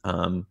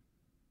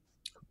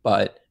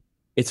 But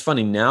it's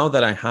funny now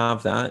that I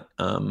have that,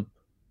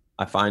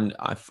 I find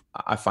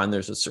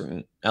there's a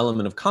certain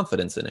element of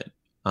confidence in it,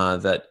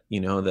 that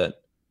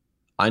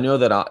I know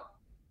that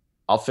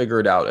I'll figure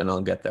it out and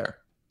I'll get there.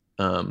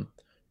 And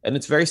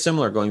it's very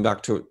similar, going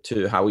back to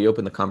how we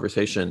opened the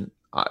conversation.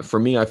 For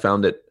me, I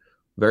found it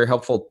very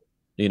helpful,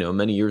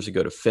 many years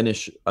ago, to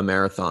finish a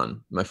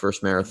marathon, my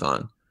first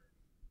marathon,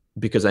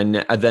 because I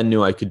then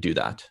knew I could do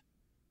that.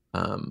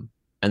 And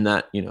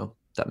that,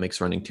 that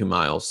makes running 2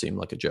 miles seem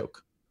like a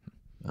joke.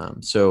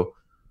 So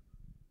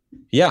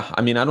yeah,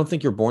 I don't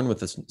think you're born with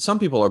this. Some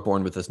people are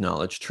born with this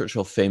knowledge.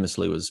 Churchill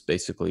famously was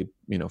basically,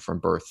 from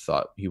birth,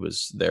 thought he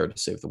was there to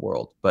save the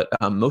world, but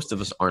most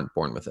of us aren't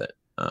born with it.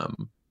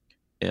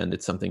 And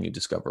it's something you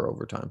discover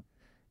over time.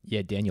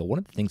 Yeah, Daniel, one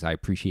of the things I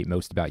appreciate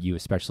most about you,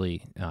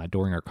 especially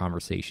during our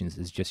conversations,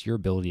 is just your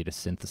ability to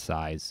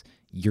synthesize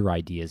your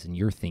ideas and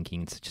your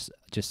thinking in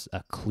just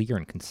a clear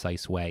and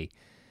concise way.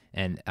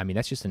 And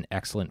that's just an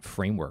excellent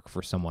framework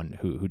for someone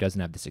who doesn't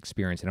have this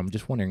experience. And I'm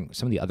just wondering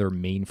some of the other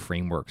main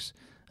frameworks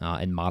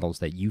and models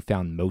that you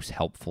found most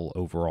helpful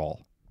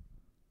overall.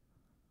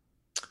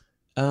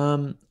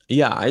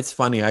 Yeah, it's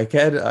funny. I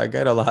get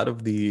a lot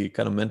of the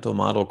kind of mental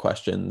model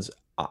questions.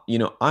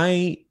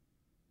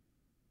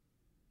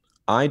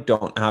 I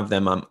don't have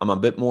them. I'm a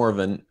bit more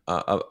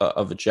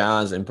of a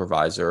jazz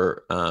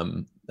improviser,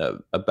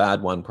 a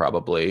bad one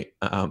probably,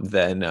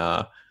 than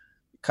a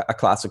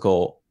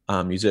classical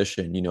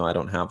musician. I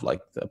don't have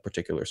like the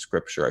particular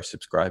scripture I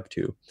subscribe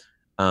to.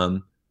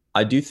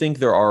 I do think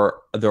there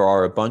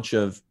are a bunch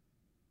of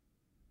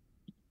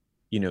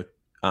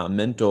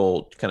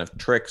mental kind of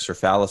tricks or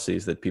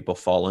fallacies that people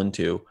fall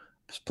into.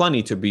 There's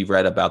plenty to be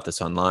read about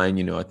this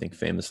online. I think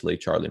famously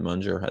Charlie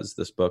Munger has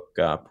this book,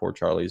 Poor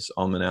Charlie's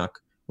Almanac,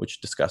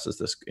 which discusses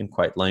this in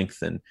quite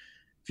length. And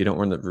if you don't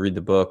want to read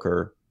the book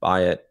or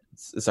buy it,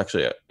 it's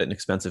actually an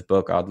expensive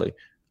book, oddly.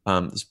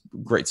 There's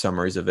great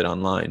summaries of it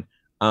online.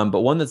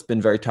 But one that's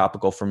been very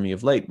topical for me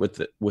of late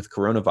with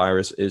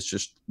coronavirus is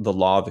just the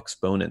law of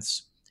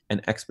exponents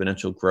and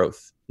exponential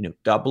growth.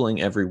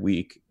 Doubling every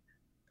week.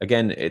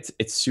 Again,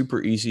 it's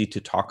super easy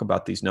to talk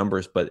about these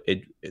numbers, but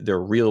they're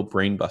real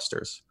brain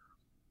busters.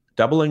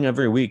 Doubling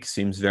every week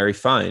seems very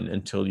fine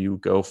until you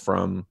go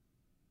from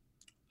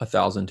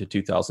 1,000 to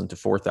 2,000 to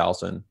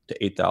 4,000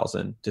 to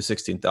 8,000 to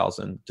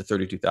 16,000 to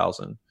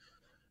 32,000.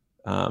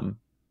 That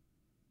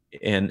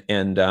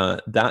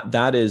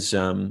is,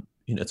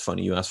 it's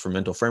funny you asked for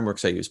mental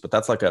frameworks I use, but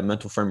that's like a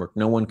mental framework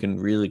no one can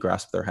really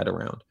grasp their head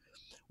around.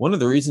 One of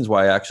the reasons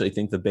why I actually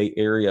think the Bay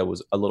Area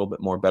was a little bit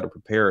more better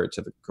prepared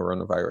to the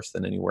coronavirus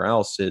than anywhere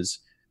else is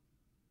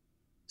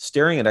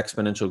staring at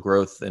exponential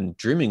growth and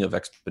dreaming of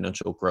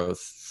exponential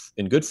growth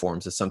in good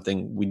forms is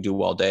something we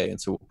do all day. And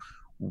so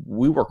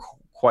we were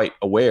quite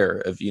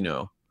aware of,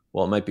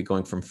 well, it might be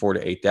going from 4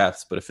 to 8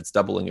 deaths, but if it's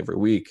doubling every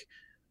week,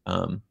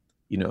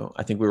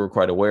 I think we were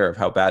quite aware of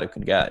how bad it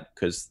can get,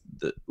 because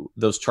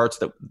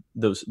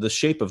the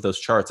shape of those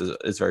charts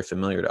is very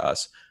familiar to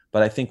us.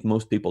 But I think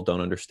most people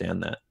don't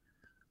understand that.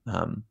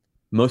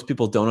 Most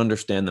people don't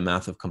understand the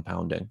math of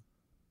compounding.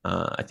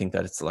 I think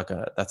that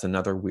that's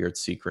another weird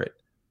secret.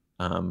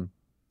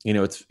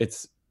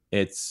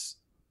 It's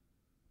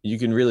you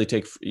can really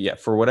take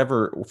for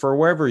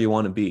wherever you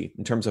want to be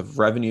in terms of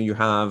revenue you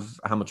have,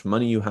 how much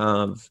money you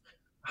have,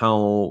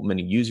 how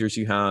many users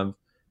you have.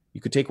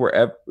 You could take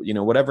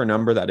whatever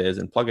number that is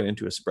and plug it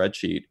into a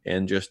spreadsheet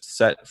and just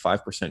set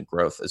 5%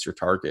 growth as your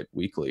target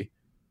weekly.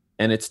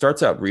 And it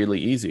starts out really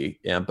easy.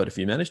 Yeah, but if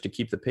you manage to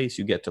keep the pace,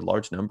 you get to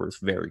large numbers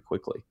very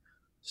quickly.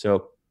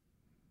 So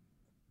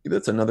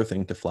that's another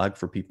thing to flag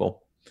for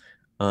people.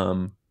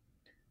 You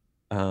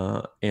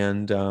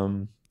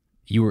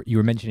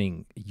were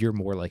mentioning you're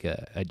more like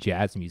a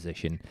jazz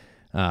musician.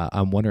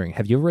 I'm wondering,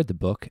 have you ever read the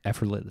book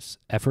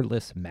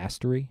Effortless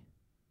Mastery?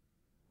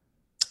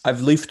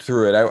 I've leafed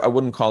through it. I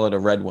wouldn't call it a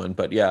red one,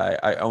 but yeah,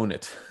 I own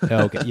it.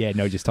 Okay. Yeah,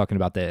 no, just talking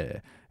about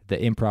the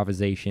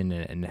improvisation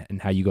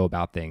and how you go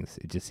about things.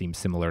 It just seems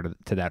similar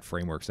to that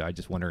framework. So I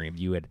just wondering if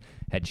you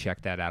had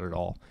checked that out at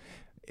all.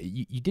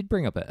 You did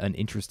bring up an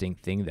interesting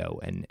thing, though,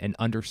 and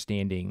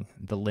understanding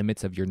the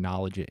limits of your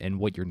knowledge and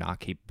what you're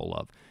not capable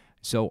of.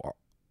 So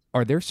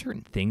are there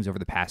certain things over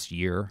the past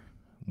year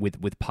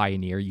with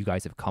Pioneer you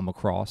guys have come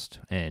across,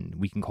 and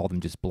we can call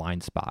them just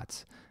blind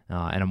spots?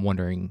 And I'm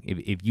wondering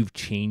if you've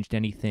changed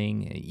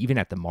anything, even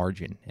at the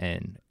margin,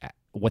 and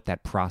what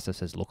that process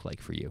has looked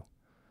like for you.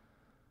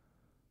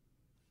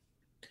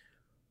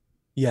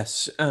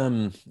 Yes,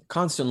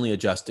 constantly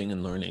adjusting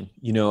and learning.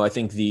 I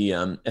think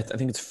I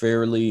think it's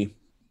fairly,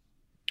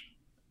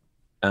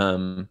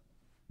 I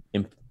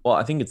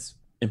think it's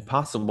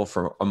impossible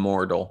for a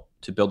mortal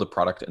to build a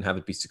product and have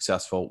it be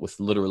successful with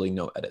literally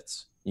no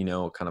edits. Kind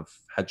of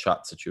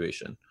headshot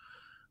situation.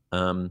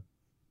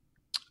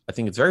 I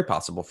think it's very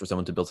possible for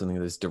someone to build something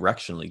that is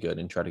directionally good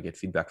and try to get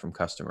feedback from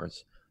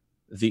customers.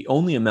 The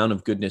only amount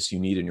of goodness you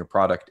need in your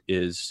product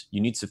is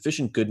you need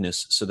sufficient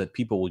goodness so that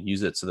people will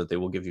use it, so that they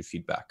will give you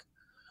feedback.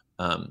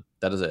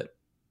 That is it.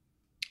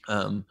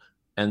 And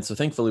so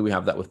thankfully we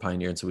have that with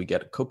Pioneer. And so we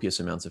get copious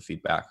amounts of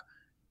feedback.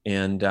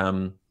 And,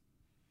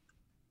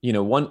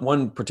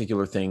 one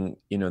particular thing,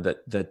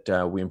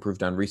 that we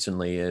improved on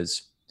recently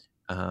is,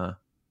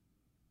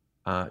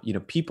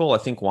 people, I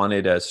think,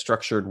 wanted a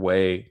structured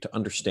way to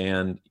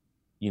understand,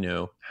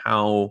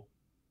 how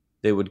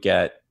they would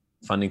get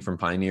funding from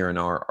Pioneer. And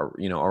our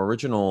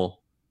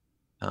original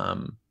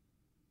kind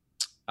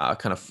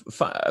of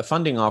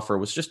funding offer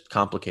was just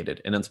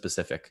complicated and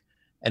unspecific.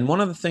 And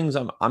one of the things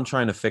I'm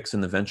trying to fix in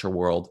the venture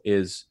world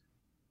is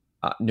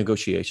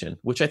negotiation,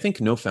 which I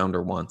think no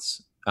founder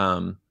wants,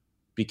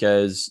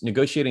 because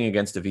negotiating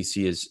against a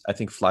VC is, I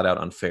think, flat out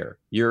unfair.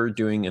 You're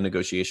doing a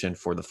negotiation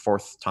for the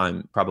fourth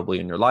time probably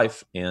in your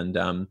life,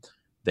 and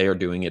they are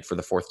doing it for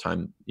the fourth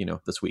time,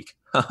 this week.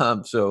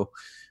 So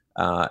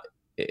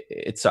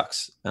it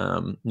sucks.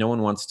 No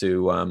one wants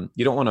to.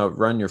 You don't want to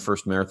run your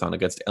first marathon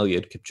against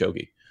Eliud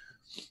Kipchoge.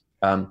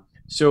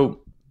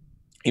 So,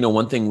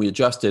 one thing we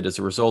adjusted as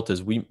a result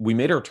is we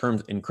made our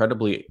terms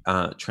incredibly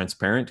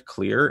transparent,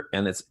 clear,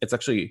 and it's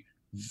actually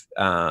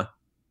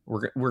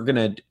we're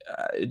gonna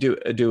do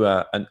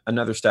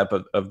another step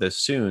of this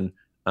soon.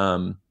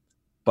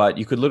 But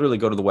you could literally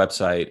go to the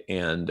website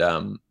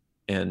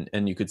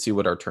and you could see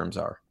what our terms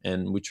are,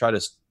 and we try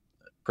to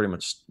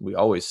we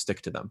always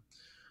stick to them.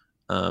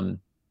 And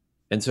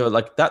so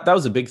like that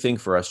was a big thing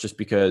for us, just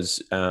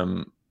because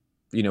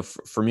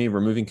for me,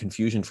 removing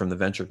confusion from the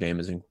venture game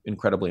is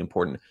incredibly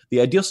important.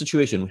 The ideal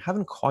situation, we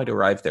haven't quite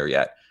arrived there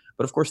yet,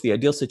 but of course the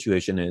ideal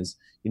situation is,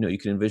 you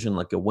can envision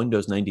like a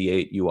Windows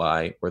 98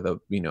 UI where the,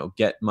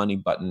 get money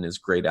button is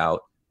grayed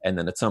out. And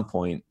then at some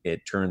point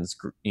it turns,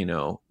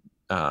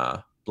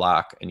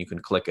 black, and you can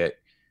click it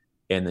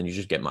and then you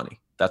just get money.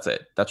 That's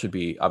it. That should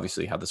be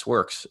obviously how this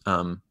works.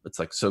 It's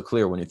like so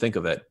clear when you think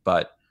of it,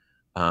 but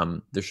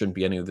there shouldn't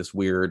be any of this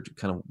weird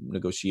kind of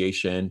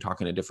negotiation,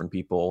 talking to different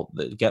people.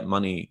 The get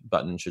money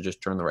button should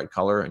just turn the right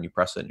color and you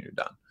press it and you're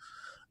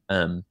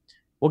done.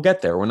 We'll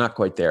get there. We're not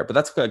quite there, but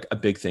that's like a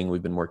big thing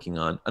we've been working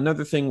on.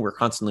 Another thing we're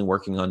constantly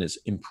working on is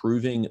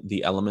improving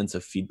the elements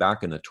of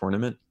feedback in the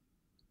tournament.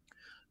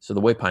 So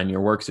the way Pioneer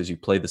works is you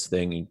play this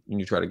thing and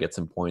you try to get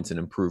some points and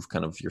improve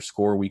kind of your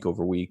score week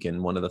over week.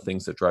 And one of the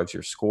things that drives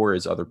your score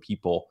is other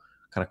people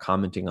kind of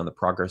commenting on the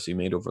progress you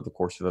made over the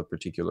course of a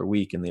particular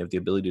week, and they have the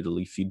ability to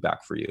leave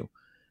feedback for you.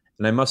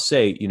 And I must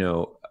say,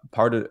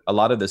 a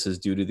lot of this is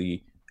due to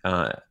the,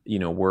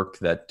 work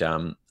that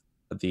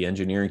the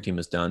engineering team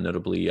has done,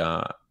 notably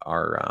our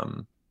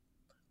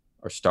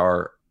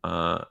star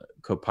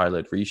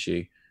co-pilot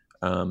Rishi,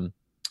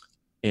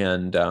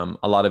 and a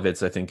lot of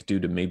it's, I think, due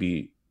to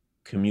maybe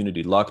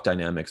community luck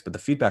dynamics, but the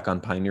feedback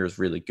on Pioneer is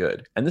really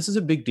good. And this is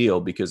a big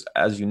deal because,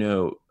 as you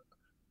know,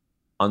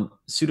 on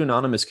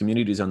pseudonymous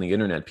communities on the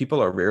internet,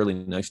 people are rarely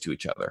nice to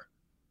each other.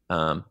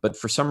 But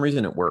for some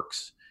reason it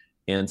works.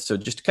 And so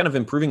just kind of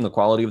improving the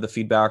quality of the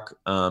feedback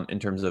in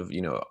terms of,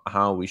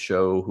 how we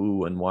show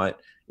who and what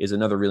is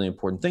another really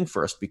important thing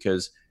for us,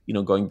 because,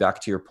 going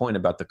back to your point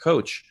about the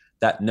coach,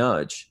 that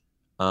nudge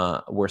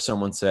where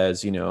someone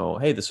says,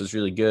 hey, this was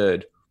really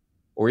good,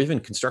 or even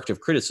constructive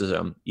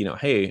criticism,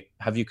 hey,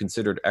 have you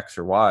considered X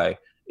or Y,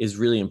 is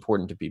really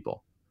important to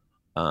people.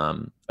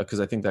 Because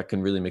I think that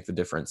can really make the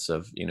difference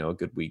of, a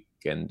good week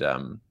and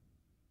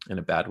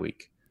a bad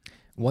week.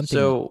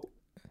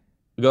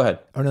 Go ahead.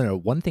 Oh, no.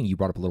 One thing you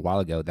brought up a little while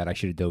ago that I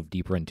should have dove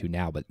deeper into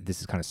now, but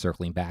this is kind of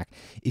circling back,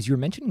 is you're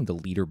mentioning the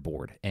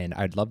leaderboard. And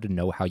I'd love to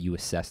know how you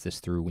assess this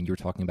through when you're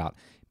talking about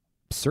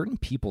certain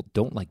people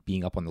don't like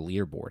being up on the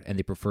leaderboard and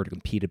they prefer to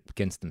compete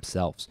against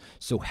themselves.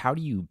 So how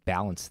do you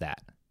balance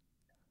that?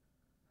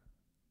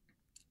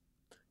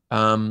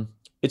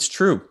 It's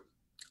true.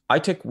 we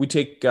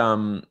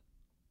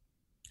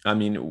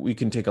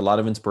can take a lot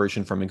of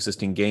inspiration from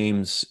existing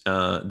games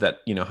that,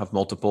 have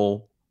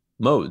multiple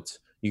modes.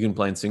 You can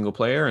play in single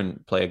player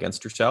and play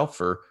against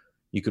yourself, or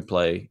you could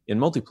play in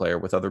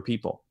multiplayer with other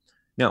people.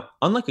 Now,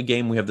 unlike a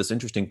game, we have this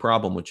interesting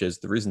problem, which is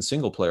the reason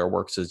single player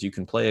works is you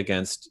can play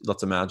against,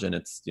 let's imagine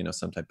it's,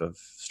 some type of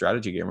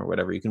strategy game or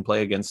whatever. You can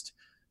play against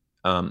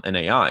an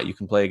AI, you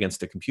can play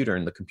against a computer,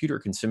 and the computer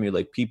can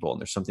simulate people. And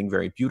there's something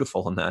very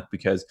beautiful in that,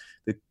 because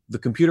the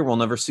computer will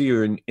never see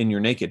you in your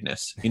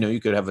nakedness. You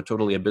could have a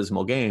totally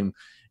abysmal game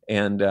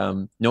and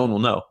no one will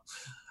know.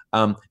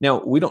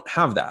 Now, we don't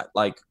have that.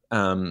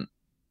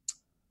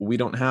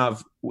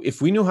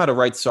 If we knew how to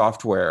write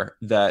software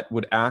that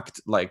would act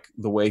like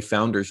the way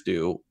founders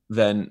do,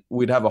 then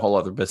we'd have a whole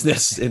other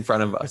business in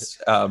front of us.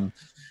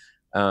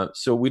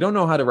 So we don't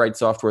know how to write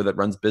software that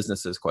runs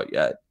businesses quite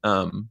yet.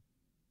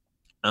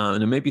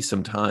 And it may be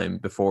some time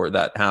before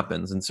that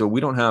happens. And so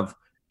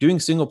doing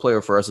single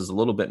player for us is a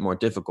little bit more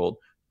difficult.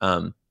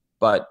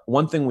 But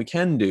one thing we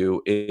can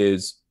do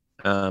is,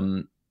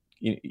 that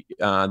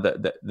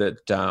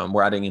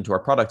we're adding into our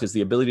product, is the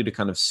ability to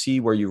kind of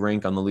see where you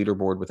rank on the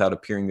leaderboard without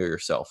appearing to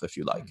yourself, if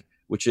you like,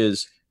 which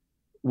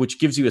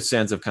gives you a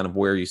sense of kind of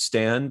where you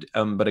stand.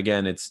 But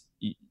again, it's,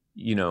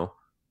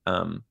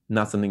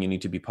 not something you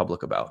need to be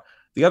public about.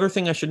 The other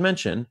thing I should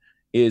mention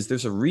is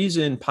there's a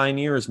reason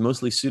Pioneer is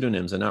mostly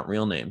pseudonyms and not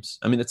real names.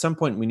 I mean, at some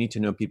point we need to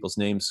know people's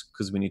names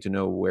because we need to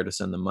know where to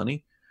send them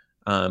money.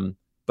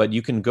 But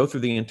you can go through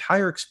the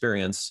entire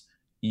experience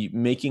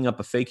making up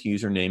a fake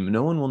username.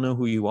 No one will know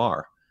who you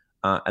are.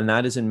 And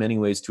that is in many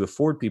ways to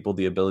afford people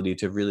the ability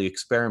to really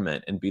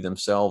experiment and be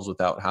themselves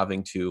without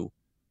having to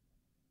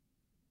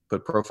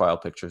put profile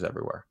pictures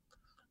everywhere.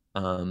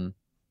 And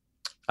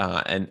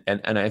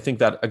I think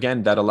that,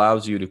 again, that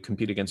allows you to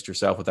compete against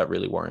yourself without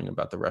really worrying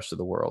about the rest of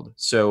the world.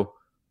 So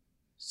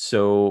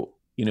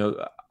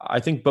I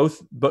think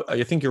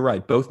I think you're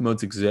right. Both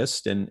modes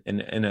exist. And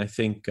I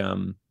think,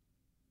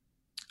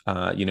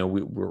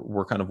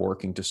 we're kind of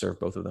working to serve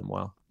both of them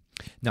well.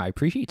 No, I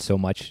appreciate so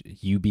much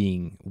you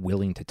being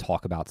willing to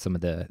talk about some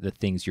of the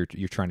things you're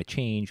trying to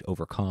change,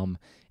 overcome,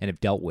 and have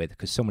dealt with,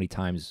 because so many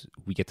times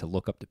we get to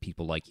look up to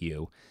people like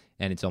you,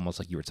 and it's almost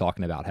like you were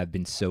talking about, have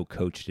been so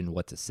coached in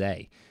what to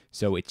say.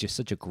 So it's just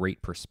such a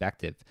great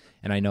perspective.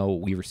 And I know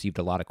we received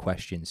a lot of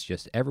questions,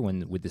 just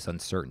everyone with this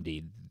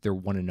uncertainty, they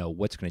want to know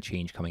what's going to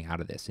change coming out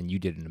of this. And you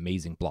did an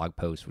amazing blog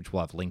post, which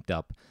we'll have linked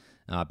up,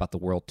 about the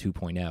world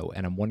 2.0.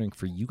 And I'm wondering,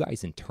 for you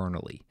guys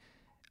internally,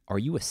 are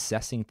you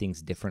assessing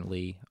things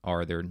differently?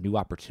 Are there new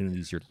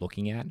opportunities you're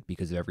looking at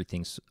because of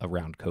everything's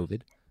around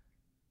COVID?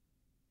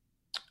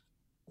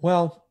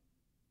 Well,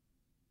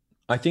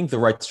 I think the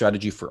right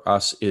strategy for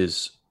us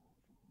is,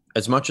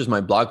 as much as my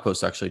blog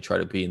posts actually try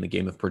to be in the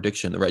game of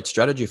prediction, the right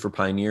strategy for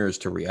Pioneer is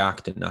to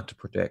react and not to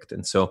predict.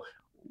 And so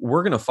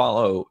we're going to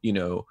follow,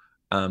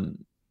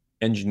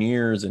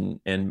 engineers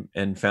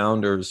and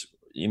founders,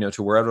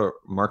 to wherever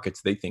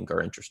markets they think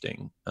are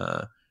interesting.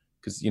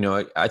 Because,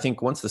 I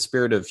think once the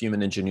spirit of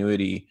human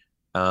ingenuity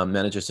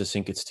manages to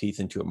sink its teeth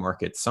into a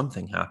market,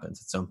 something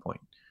happens at some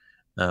point.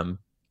 And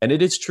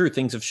it is true,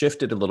 things have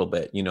shifted a little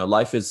bit.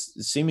 Life is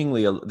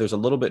seemingly, there's a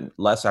little bit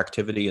less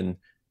activity in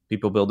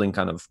people building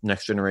kind of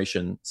next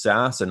generation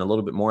SaaS, and a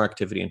little bit more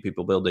activity in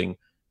people building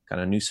kind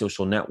of new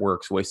social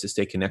networks, ways to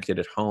stay connected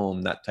at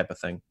home, that type of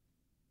thing.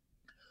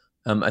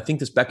 I think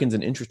this beckons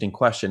an interesting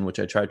question, which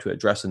I tried to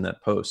address in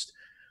that post,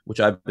 which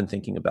I've been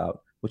thinking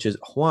about, which is,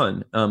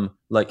 Juan,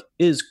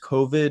 is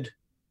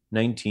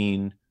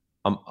COVID-19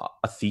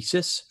 a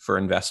thesis for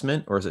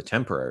investment, or is it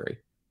temporary?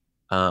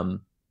 And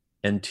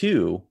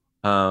two,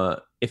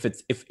 if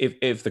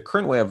the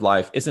current way of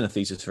life isn't a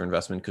thesis for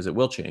investment, because it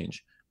will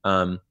change,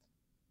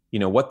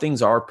 what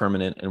things are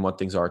permanent and what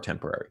things are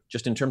temporary,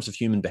 just in terms of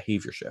human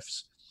behavior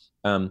shifts.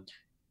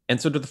 And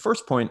so to the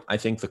first point, I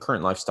think the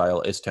current lifestyle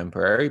is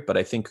temporary, but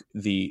I think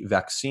the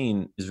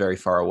vaccine is very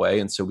far away.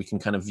 And so we can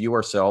kind of view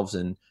ourselves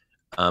in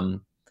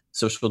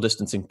social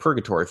distancing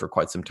purgatory for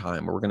quite some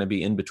time, where we're going to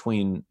be in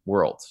between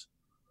worlds.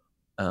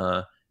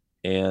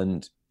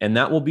 And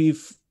that will be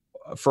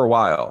for a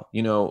while.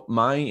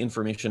 My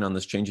information on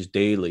this changes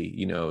daily,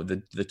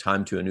 the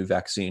time to a new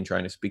vaccine,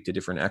 trying to speak to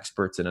different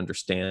experts and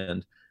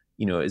understand,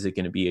 is it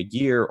going to be a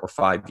year or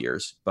 5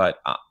 years? But,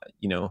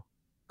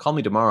 call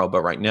me tomorrow.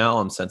 But right now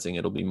I'm sensing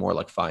it'll be more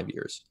like 5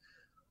 years.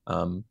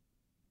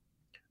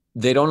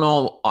 They don't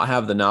all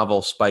have the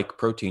novel spike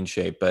protein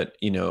shape, but,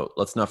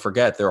 let's not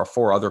forget there are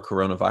 4 other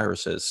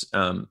coronaviruses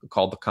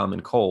called the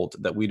common cold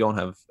that we don't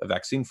have a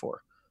vaccine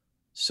for.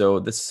 So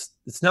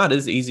it's not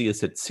as easy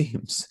as it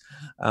seems.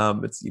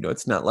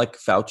 It's not like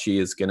Dr.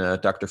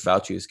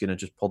 Fauci is gonna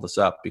just pull this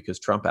up because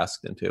Trump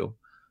asked him to,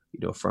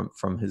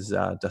 from his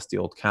dusty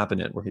old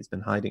cabinet where he's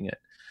been hiding it.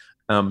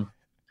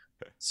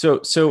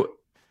 So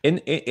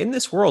in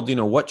this world,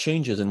 what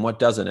changes and what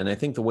doesn't, and I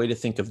think the way to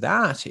think of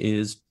that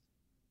is,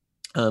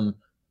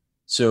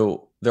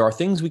 so there are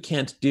things we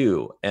can't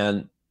do,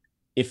 and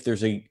if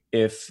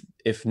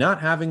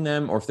not having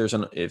them, or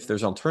if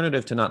there's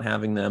alternative to not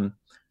having them,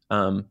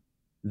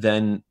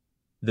 then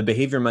the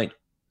behavior might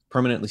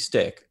permanently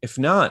stick. If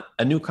not,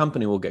 a new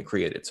company will get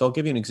created. So I'll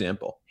give you an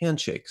example.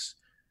 Handshakes.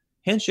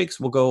 Handshakes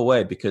will go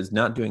away because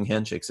not doing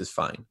handshakes is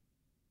fine.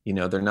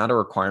 They're not a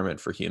requirement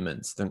for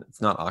humans.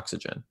 It's not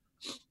oxygen.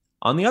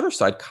 On the other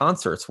side,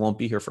 concerts won't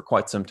be here for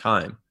quite some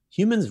time.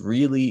 Humans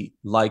really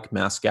like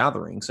mass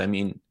gatherings. I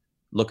mean,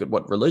 look at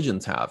what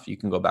religions have. You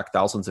can go back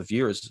thousands of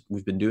years.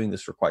 We've been doing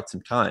this for quite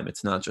some time.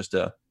 It's not just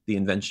the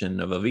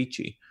invention of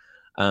Avicii.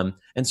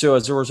 And so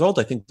as a result,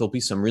 I think there'll be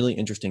some really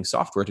interesting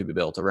software to be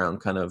built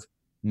around kind of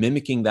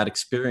mimicking that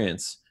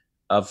experience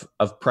of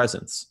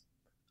presence.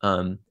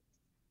 The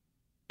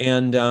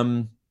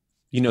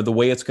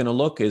way it's going to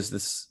look is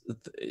this.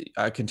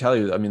 I can tell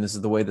you, this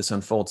is the way this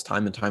unfolds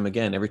time and time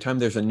again. Every time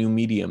there's a new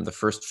medium, the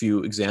first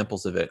few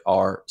examples of it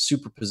are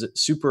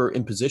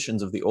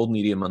superimpositions of the old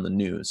medium on the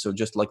new. So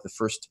just like the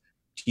first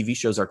TV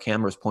shows are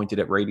cameras pointed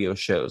at radio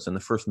shows, and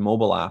the first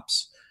mobile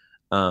apps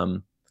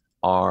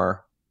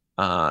are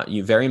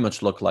you very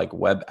much look like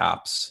web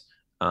apps,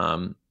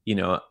 and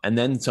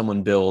then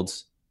someone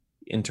builds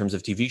in terms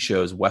of TV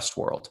shows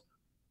Westworld,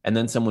 and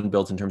then someone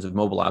builds in terms of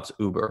mobile apps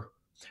Uber.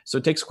 So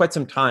it takes quite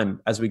some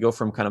time as we go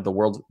from kind of the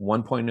world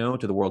 1.0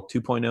 to the world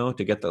 2.0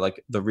 to get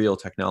the real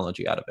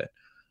technology out of it.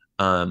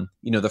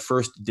 The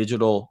first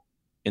digital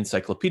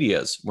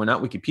encyclopedias were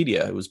not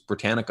Wikipedia, it was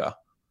Britannica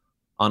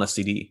on a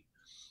CD.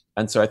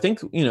 And so I think,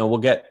 we'll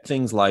get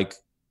things like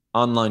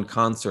online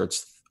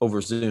concerts over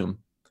Zoom.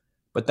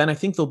 But then I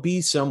think there'll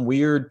be some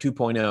weird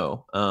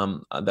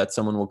 2.0 that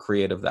someone will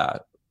create of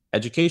that.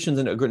 Education's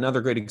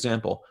another great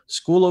example.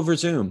 School over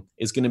Zoom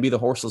is going to be the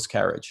horseless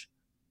carriage.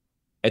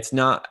 It's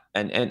not,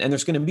 and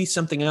there's going to be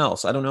something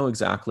else. I don't know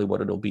exactly what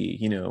it'll be,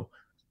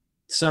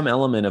 some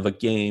element of a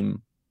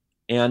game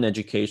and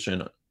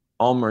education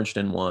all merged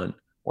in one,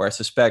 where I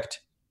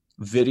suspect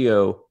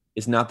video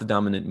is not the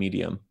dominant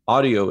medium.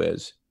 Audio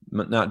is,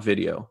 not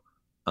video.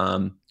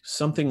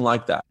 Something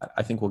like that,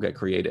 I think, will get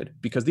created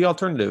because the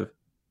alternative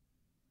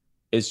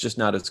is just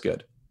not as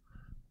good.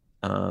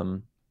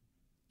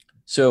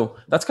 So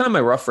that's kind of my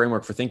rough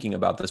framework for thinking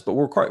about this, but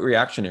we're quite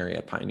reactionary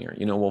at Pioneer.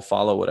 We'll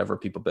follow whatever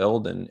people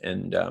build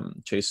and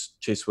chase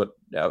what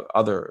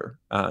other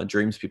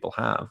dreams people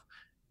have,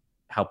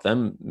 help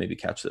them maybe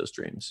catch those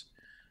dreams.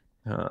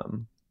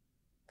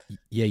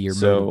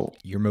 Your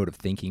mode of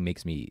thinking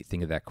makes me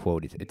think of that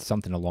quote. It's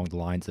something along the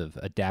lines of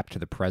adapt to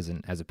the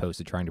present as opposed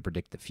to trying to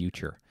predict the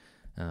future.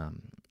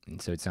 And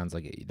so it sounds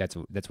like that's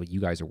what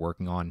you guys are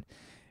working on.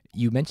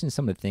 You mentioned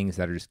some of the things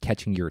that are just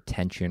catching your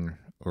attention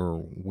or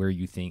where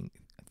you think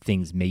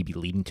things may be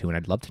leading to. And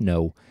I'd love to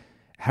know,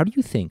 how do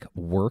you think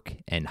work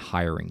and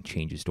hiring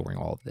changes during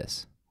all of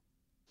this?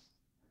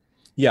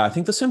 Yeah, I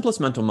think the simplest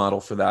mental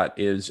model for that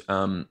is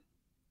a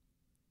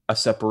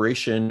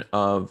separation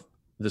of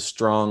the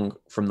strong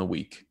from the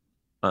weak.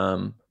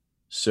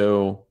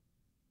 So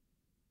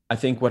I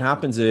think what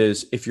happens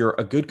is if you're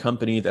a good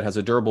company that has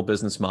a durable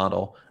business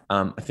model,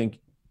 I think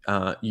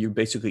you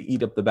basically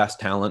eat up the best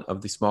talent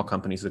of the small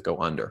companies that go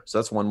under. So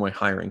that's one way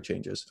hiring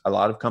changes. A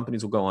lot of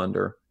companies will go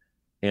under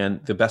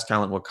and the best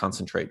talent will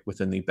concentrate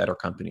within the better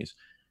companies.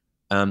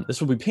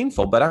 This will be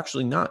painful, but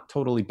actually not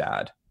totally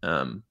bad.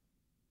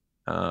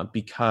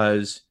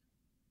 Because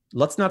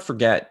let's not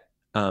forget,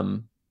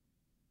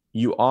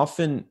 you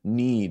often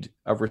need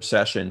a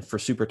recession for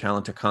super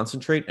talent to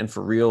concentrate and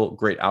for real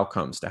great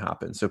outcomes to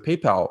happen. So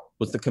PayPal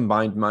was the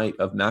combined might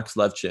of Max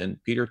Levchin,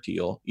 Peter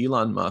Thiel,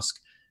 Elon Musk,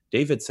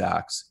 David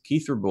Sachs,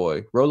 Keith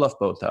Rabois, Roelof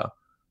Botha,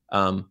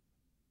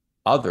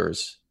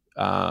 others,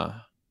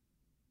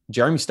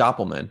 Jeremy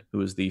Stoppelman,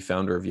 who is the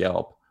founder of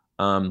Yelp.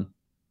 All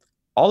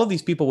of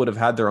these people would have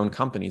had their own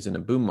companies in a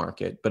boom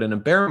market, but in a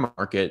bear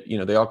market,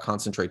 they all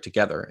concentrate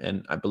together.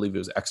 And I believe it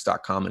was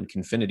X.com and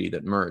Confinity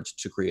that merged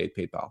to create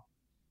PayPal.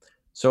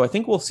 So I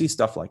think we'll see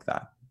stuff like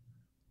that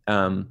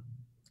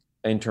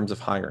in terms of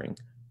hiring.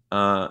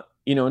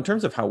 In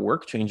terms of how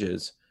work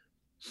changes,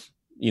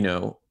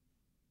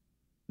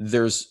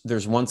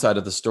 there's one side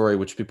of the story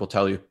which people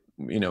tell you,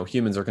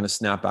 humans are going to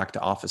snap back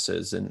to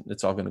offices and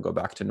it's all going to go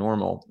back to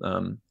normal,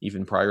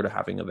 even prior to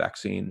having a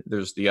vaccine.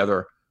 There's the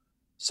other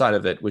side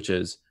of it, which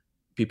is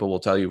people will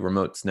tell you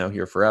remote's now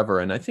here forever.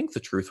 And I think the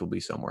truth will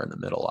be somewhere in the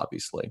middle,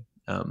 obviously.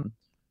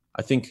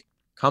 I think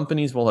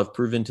companies will have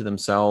proven to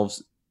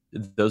themselves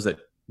those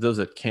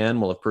that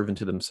can will have proven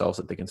to themselves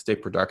that they can stay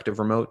productive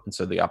remote. And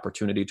so the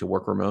opportunity to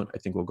work remote, I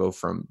think, will go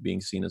from being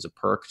seen as a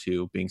perk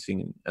to being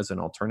seen as an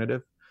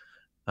alternative.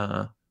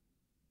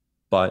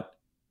 But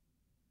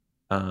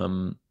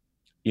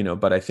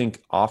I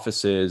think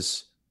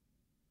offices,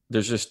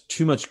 there's just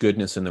too much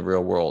goodness in the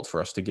real world for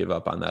us to give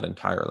up on that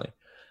entirely.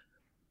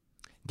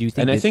 Do you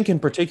think? And I think in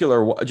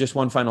particular, just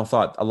one final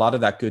thought, a lot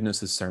of that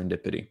goodness is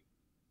serendipity.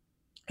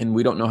 And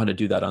we don't know how to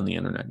do that on the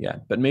internet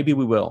yet, but maybe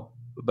we will.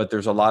 But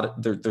there's a lot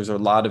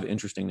of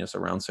interestingness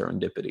around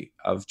serendipity,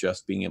 of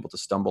just being able to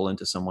stumble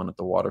into someone at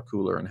the water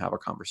cooler and have a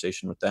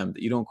conversation with them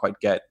that you don't quite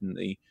get in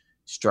the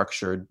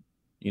structured,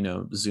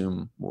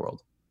 Zoom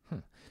world.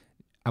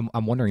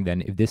 I'm wondering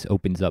then if this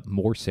opens up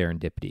more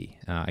serendipity.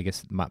 I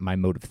guess my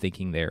mode of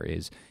thinking there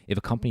is, if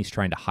a company's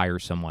trying to hire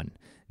someone,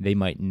 they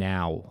might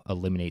now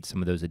eliminate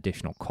some of those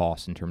additional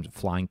costs in terms of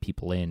flying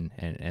people in,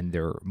 and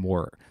they're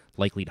more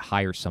likely to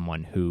hire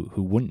someone who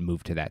wouldn't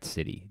move to that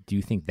city. Do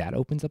you think that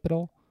opens up at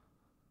all?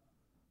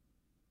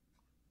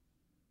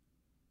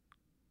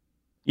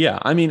 Yeah,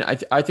 I mean,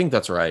 I think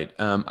that's right.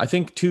 I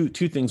think two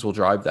things will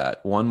drive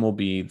that. One will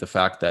be the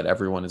fact that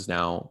everyone is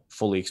now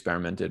fully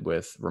experimented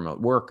with remote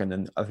work, and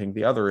then I think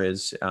the other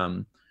is,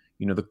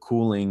 the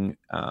cooling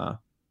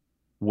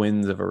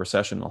winds of a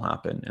recession will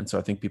happen, and so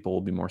I think people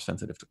will be more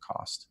sensitive to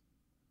cost.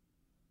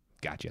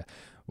 Gotcha.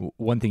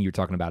 One thing you're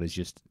talking about is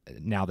just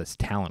now this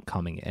talent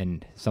coming,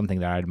 and something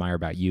that I admire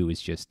about you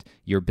is just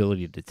your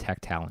ability to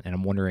detect talent. And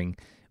I'm wondering,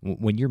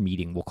 when you're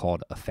meeting, we'll call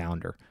it a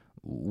founder,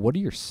 what are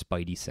your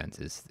spidey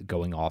senses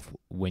going off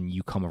when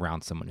you come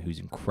around someone who's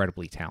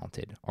incredibly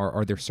talented?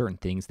 Are there certain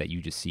things that you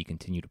just see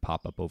continue to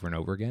pop up over and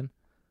over again?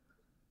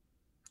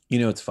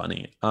 It's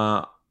funny.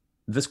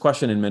 This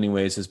question in many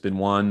ways has been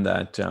one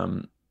that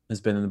has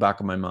been in the back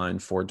of my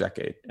mind for a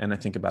decade, and I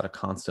think about it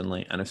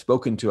constantly. And I've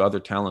spoken to other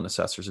talent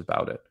assessors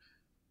about it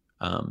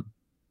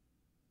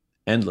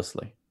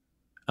endlessly.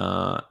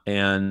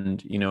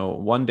 And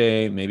one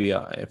day, maybe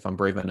if I'm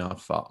brave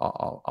enough,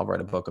 I'll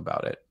write a book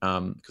about it,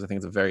 because I think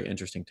it's a very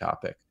interesting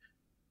topic.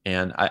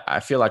 And I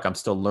feel like I'm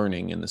still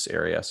learning in this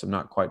area, so I'm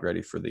not quite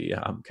ready for the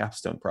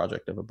capstone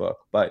project of a book.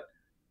 But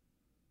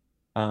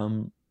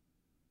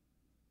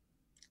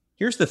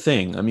here's the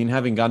thing. I mean,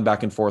 having gone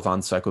back and forth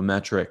on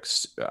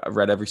psychometrics, I've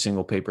read every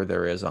single paper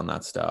there is on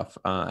that stuff.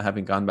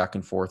 Having gone back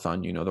and forth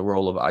on, the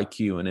role of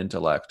IQ and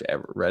intellect,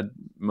 I've read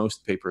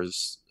most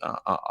papers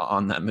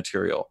on that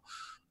material.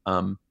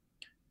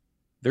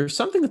 There's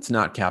something that's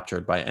not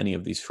captured by any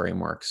of these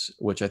frameworks,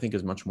 which I think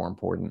is much more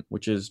important,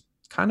 which is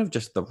kind of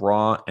just the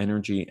raw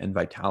energy and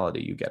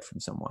vitality you get from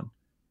someone.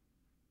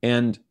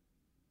 And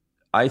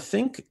I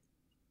think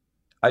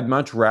I'd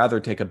much rather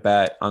take a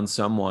bet on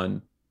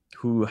someone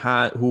who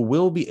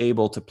will be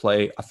able to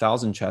play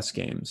 1,000 chess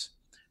games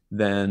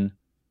than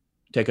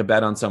take a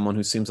bet on someone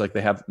who seems like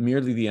they have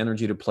merely the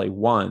energy to play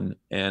one,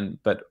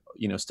 but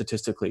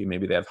statistically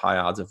maybe they have high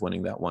odds of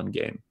winning that one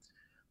game.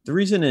 The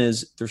reason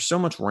is there's so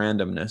much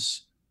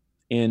randomness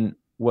in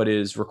what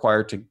is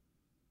required to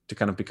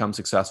kind of become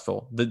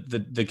successful.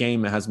 The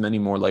game has many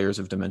more layers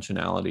of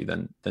dimensionality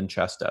than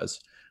chess does.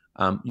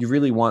 You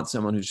really want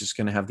someone who's just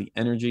going to have the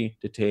energy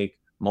to take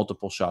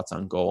multiple shots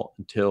on goal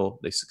until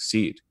they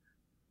succeed.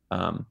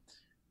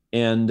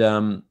 And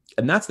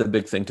that's the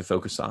big thing to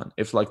focus on.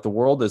 If like the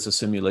world is a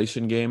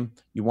simulation game,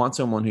 you want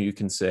someone who you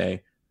can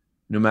say,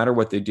 no matter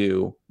what they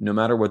do, no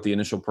matter what the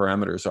initial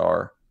parameters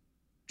are,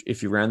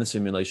 if you ran the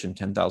simulation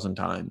 10,000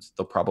 times,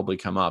 they'll probably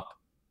come up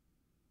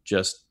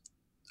just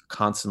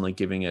constantly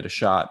giving it a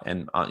shot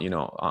and,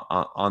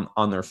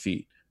 on their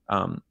feet,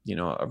 a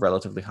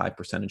relatively high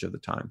percentage of the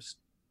times.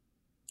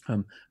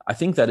 I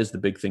think that is the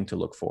big thing to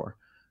look for.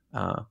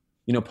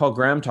 Paul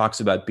Graham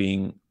talks about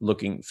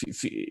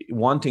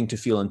wanting to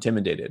feel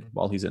intimidated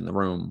while he's in the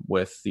room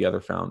with the other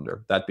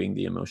founder, that being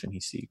the emotion he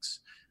seeks.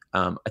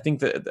 I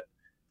think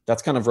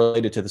that's kind of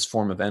related to this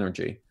form of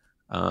energy.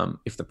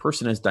 If the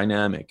person is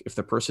dynamic, if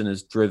the person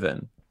is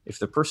driven, if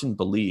the person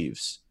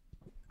believes,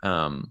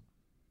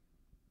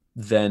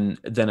 then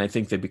I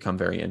think they become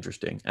very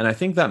interesting. And I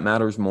think that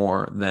matters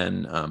more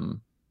than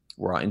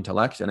raw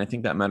intellect. And I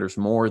think that matters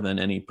more than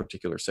any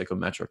particular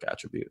psychometric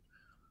attribute.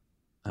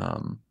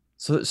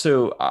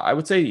 So I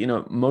would say,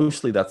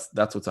 mostly that's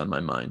what's on my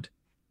mind.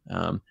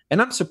 And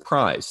I'm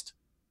surprised.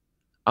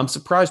 I'm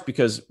surprised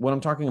because what I'm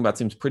talking about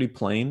seems pretty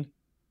plain.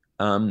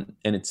 And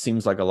it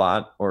seems like a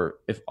lot, or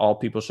if all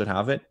people should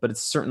have it, but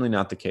it's certainly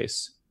not the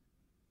case.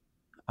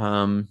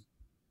 And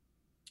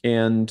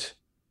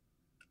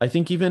I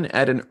think even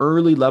at an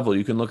early level,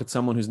 you can look at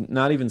someone who's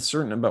not even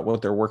certain about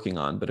what they're working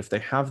on, but if they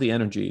have the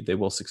energy, they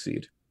will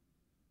succeed.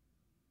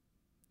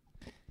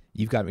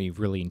 You've got me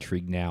really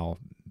intrigued now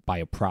by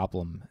a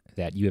problem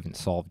that you haven't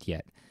solved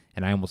yet.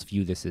 And I almost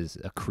view this as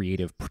a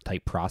creative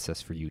type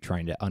process for you,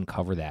 trying to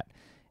uncover that.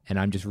 And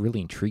I'm just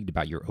really intrigued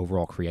about your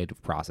overall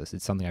creative process.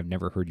 It's something I've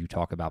never heard you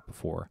talk about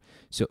before.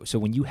 So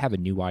when you have a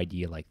new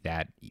idea like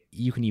that,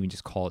 you can even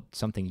just call it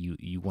something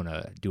you want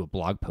to do a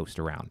blog post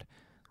around.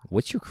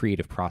 What's your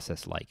creative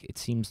process like? It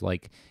seems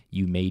like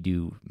you may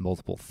do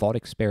multiple thought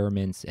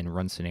experiments and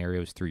run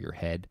scenarios through your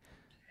head.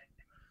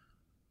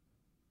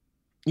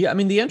 Yeah, I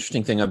mean, the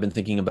interesting thing I've been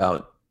thinking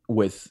about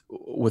with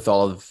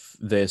all of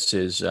this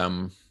is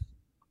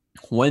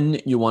when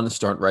you want to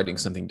start writing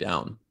something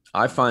down.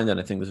 I find, and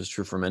I think this is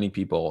true for many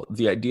people,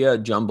 the idea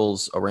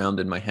jumbles around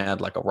in my head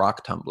like a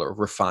rock tumbler,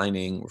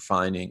 refining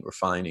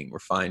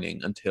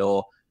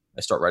until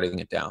I start writing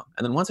it down.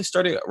 And then once I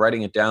started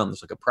writing it down,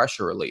 there's like a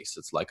pressure release.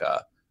 It's like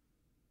a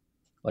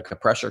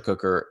pressure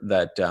cooker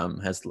that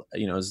has,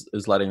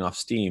 is letting off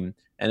steam,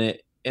 and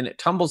it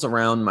tumbles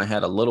around my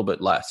head a little bit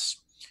less.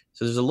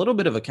 So there's a little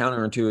bit of a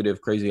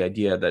counterintuitive, crazy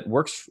idea that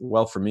works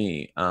well for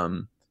me.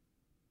 And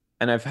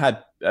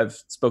I've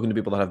spoken to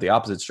people that have the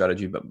opposite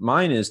strategy, but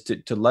mine is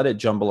to let it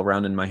jumble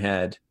around in my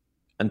head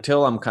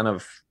until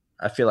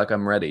I feel like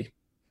I'm ready.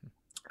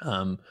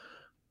 And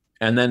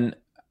then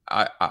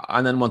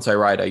once I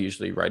write, I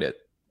usually write it,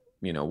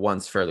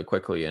 once fairly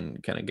quickly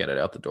and kind of get it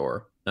out the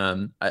door.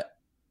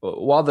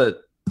 While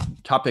the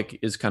topic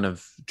is kind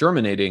of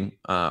germinating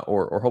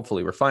or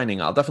hopefully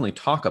refining, I'll definitely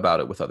talk about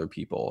it with other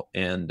people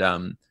and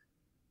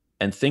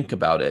think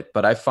about it.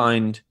 But I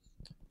find,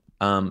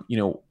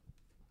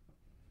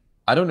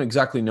 I don't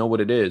exactly know what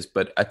it is,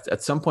 but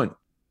at some point,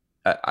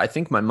 I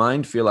think my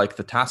mind feel like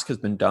the task has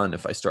been done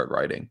if I start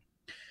writing,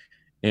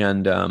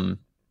 and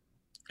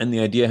the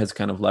idea has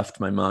kind of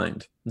left my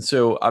mind. And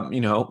so, I'm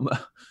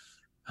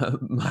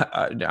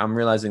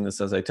realizing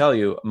this as I tell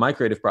you, my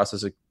creative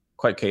process is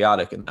quite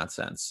chaotic in that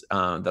sense,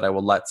 that I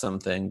will let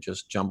something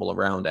just jumble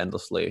around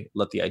endlessly,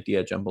 let the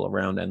idea jumble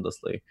around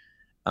endlessly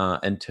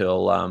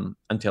until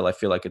I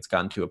feel like it's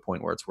gotten to a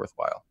point where it's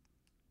worthwhile.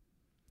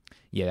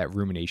 Yeah, that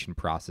rumination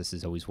process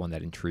is always one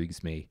that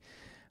intrigues me.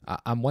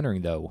 I'm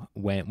wondering though,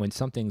 when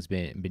something's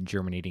been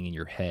germinating in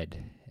your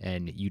head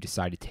and you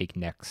decide to take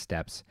next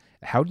steps,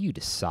 how do you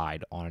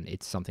decide on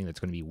it's something that's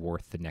going to be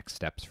worth the next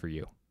steps for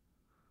you?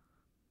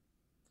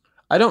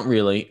 I don't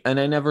really, and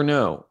I never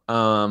know.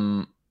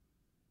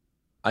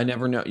 I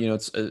never know.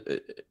 It's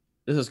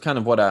this is kind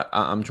of what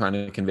I'm trying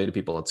to convey to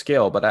people at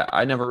scale, but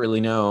I never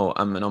really know.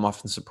 And I'm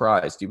often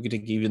surprised. You get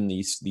even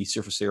the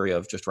surface area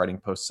of just writing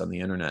posts on the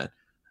internet.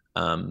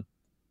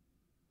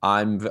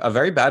 I'm a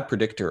very bad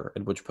predictor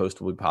at which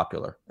post will be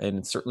popular, and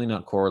it's certainly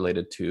not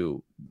correlated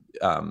to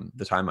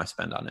the time I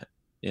spend on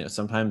it.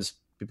 Sometimes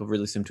people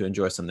really seem to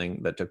enjoy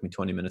something that took me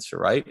 20 minutes to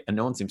write, and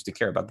no one seems to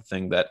care about the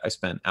thing that I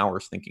spent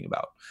hours thinking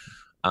about.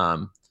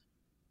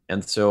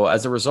 And so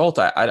as a result,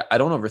 I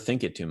don't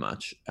overthink it too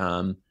much.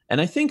 And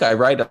I think I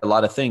write a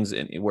lot of things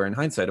where in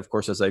hindsight, of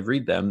course, as I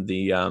read them,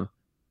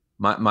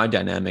 my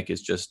dynamic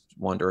is just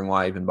wondering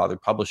why I even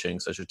bothered publishing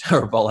such a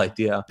terrible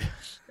idea.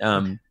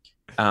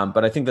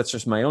 But I think that's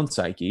just my own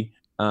psyche.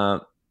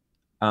 But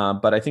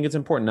I think it's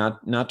important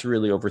not to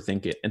really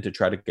overthink it and to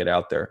try to get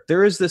out there.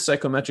 There is this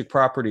psychometric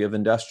property of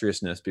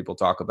industriousness people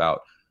talk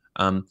about,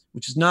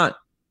 which is not,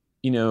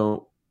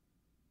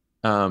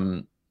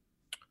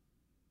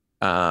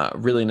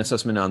 really an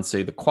assessment on,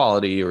 say, the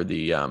quality or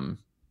the,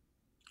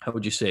 how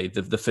would you say,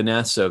 the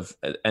finesse of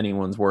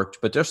anyone's work,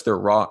 but just their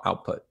raw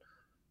output.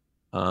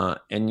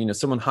 And,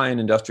 someone high in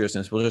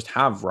industriousness will just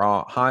have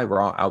high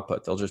raw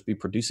output. They'll just be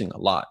producing a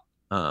lot.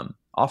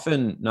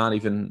 Often not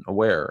even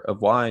aware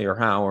of why or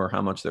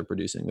how much they're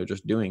producing. They're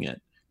just doing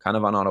it kind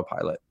of on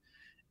autopilot.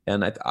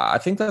 And I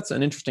think that's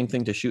an interesting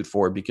thing to shoot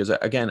for, because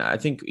again, I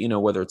think,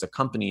 whether it's a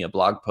company, a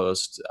blog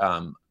post,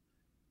 a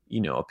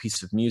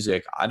piece of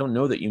music, I don't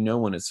know that,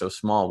 when it's so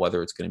small,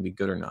 whether it's going to be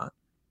good or not.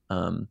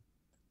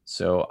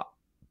 So,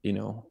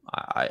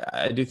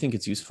 I do think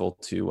it's useful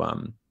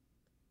to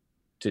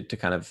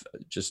kind of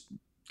just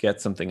get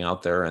something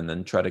out there and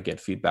then try to get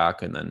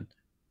feedback and then,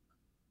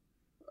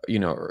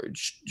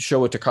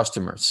 show it to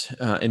customers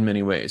in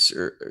many ways,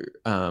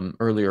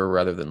 earlier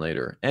rather than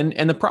later.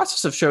 And the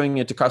process of showing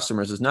it to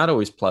customers is not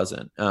always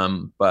pleasant,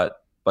 but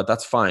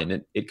that's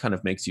fine. It kind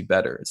of makes you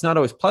better. It's not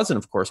always pleasant,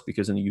 of course,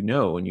 because then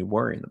and you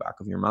worry in the back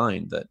of your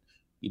mind that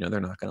they're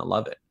not going to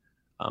love it.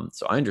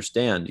 So I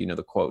understand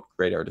the quote,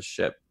 "Great artists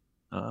ship."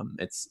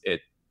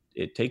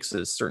 It takes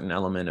a certain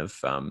element of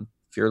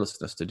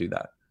fearlessness to do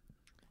that.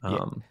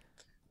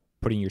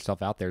 Putting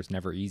yourself out there is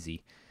never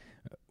easy.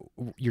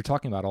 You're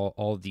talking about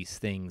all of these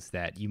things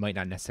that you might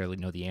not necessarily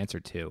know the answer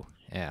to.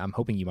 I'm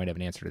hoping you might have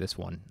an answer to this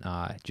one.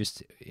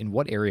 Just in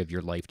what area of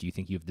your life do you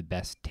think you have the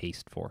best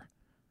taste for?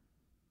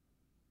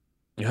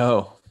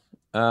 Oh,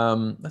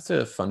 that's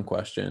a fun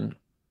question.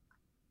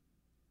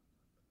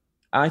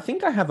 I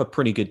think I have a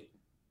pretty good.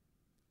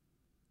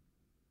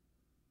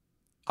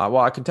 Well,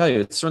 I can tell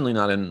you, it's certainly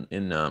not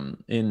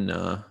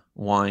in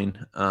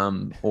wine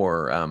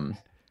or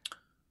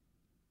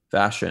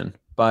fashion.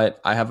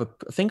 But I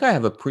think I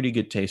have a pretty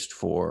good taste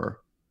for,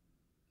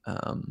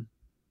 kind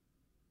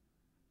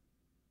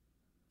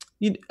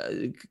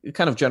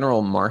of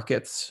general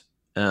markets.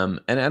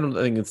 And I don't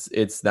think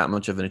it's that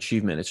much of an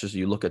achievement. It's just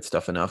you look at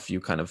stuff enough, you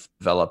kind of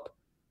develop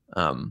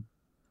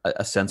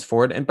a sense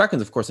for it. And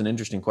Beckon's, of course, an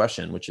interesting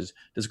question, which is,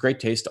 does great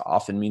taste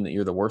often mean that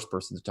you're the worst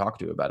person to talk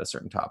to about a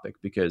certain topic?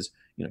 Because,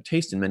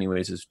 taste in many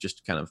ways is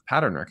just kind of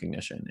pattern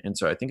recognition. And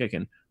so I think I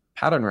can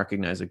pattern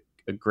recognize a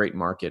great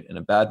market and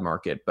a bad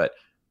market, but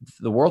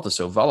the world is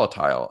so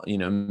volatile.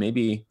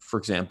 Maybe, for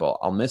example,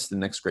 I'll miss the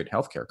next great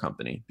healthcare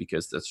company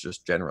because that's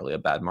just generally a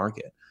bad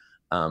market.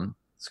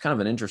 It's kind of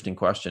an interesting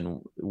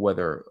question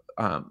whether,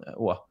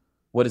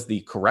 what is the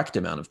correct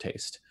amount of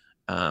taste?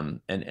 And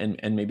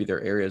maybe there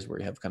are areas where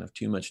you have kind of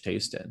too much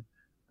taste in,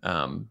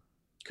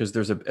 because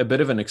there's a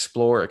bit of an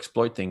explore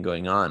exploit thing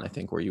going on, I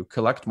think, where you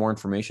collect more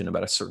information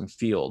about a certain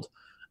field,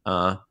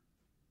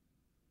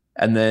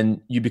 and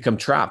then you become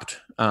trapped.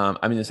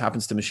 This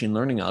happens to machine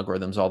learning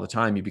algorithms all the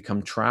time. You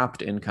become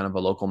trapped in kind of a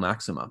local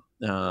maxima,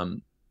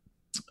 and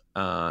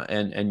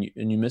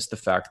you miss the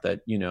fact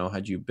that,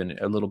 had you been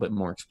a little bit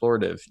more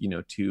explorative,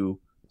 2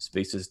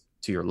 spaces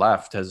to your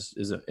left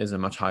is a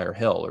much higher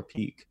hill or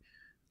peak.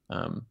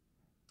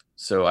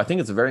 So I think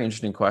it's a very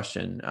interesting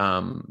question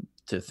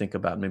to think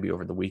about maybe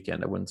over the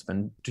weekend. I wouldn't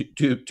spend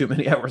too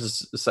many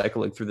hours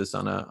cycling through this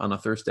on a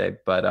Thursday,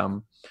 but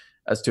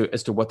as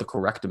to what the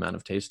correct amount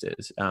of taste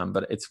is.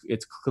 But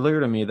it's clear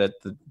to me that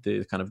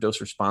the kind of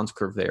dose response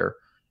curve there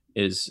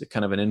is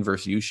kind of an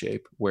inverse U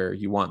shape, where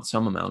you want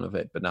some amount of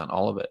it, but not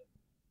all of it.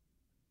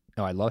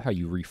 Oh, I love how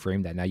you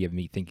reframe that. Now you have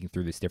me thinking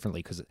through this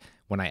differently, because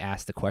when I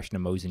asked the question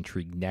I'm most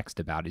intrigued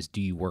next about is,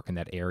 do you work in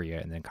that area?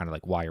 And then kind of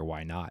like, why or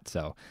why not?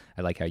 So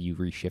I like how you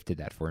reshifted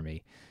that for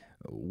me.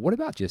 What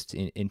about just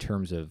in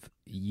terms of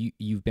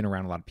you've been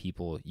around a lot of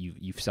people,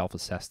 you've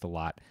self-assessed a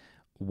lot.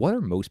 What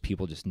are most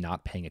people just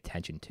not paying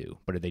attention to?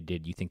 But if they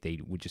did, you think they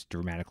would just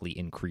dramatically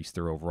increase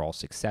their overall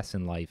success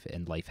in life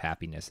and life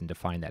happiness? And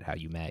define that how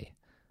you may.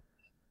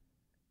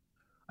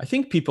 I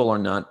think people are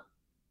not,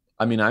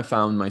 I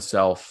found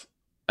myself,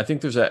 I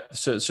think there's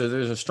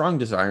a strong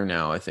desire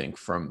now, I think,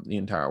 from the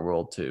entire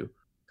world to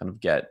kind of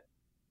get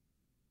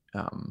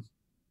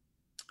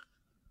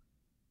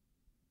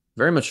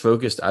very much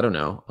focused,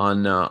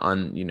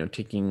 on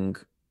taking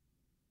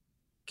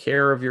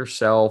care of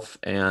yourself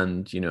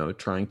and,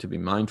 trying to be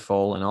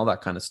mindful and all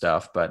that kind of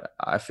stuff. But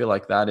I feel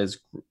like that is,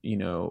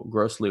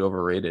 grossly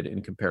overrated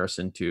in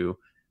comparison to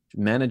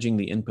managing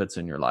the inputs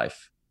in your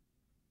life.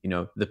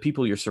 The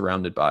people you're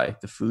surrounded by,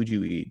 the food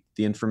you eat,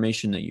 the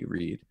information that you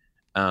read.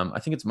 I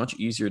think it's much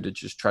easier to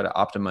just try to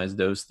optimize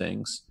those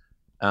things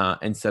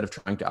instead of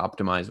trying to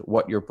optimize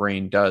what your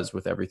brain does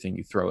with everything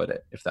you throw at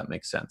it, if that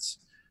makes sense.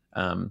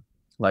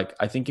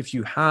 I think if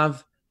you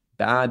have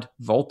bad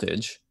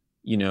voltage,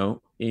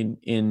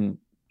 in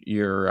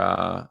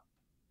your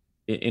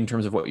in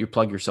terms of what you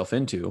plug yourself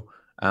into,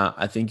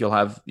 I think you'll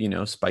have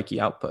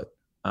spiky output.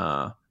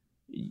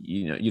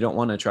 You don't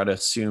want to try to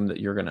assume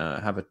that you're going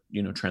to have a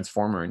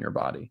transformer in your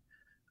body.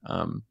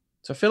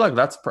 So I feel like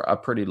that's a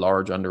pretty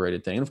large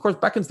underrated thing. And of course,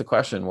 beckons the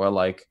question, well,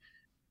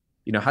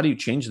 how do you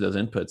change those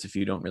inputs if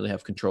you don't really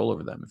have control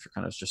over them, if you're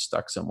kind of just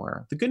stuck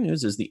somewhere? The good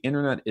news is the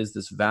internet is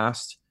this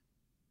vast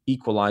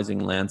equalizing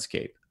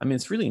landscape.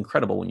 It's really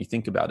incredible when you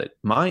think about it.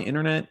 My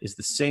internet is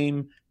the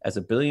same as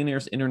a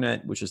billionaire's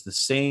internet, which is the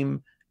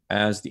same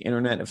as the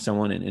internet of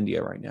someone in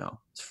India right now.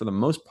 It's for the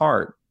most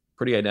part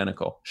pretty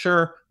identical.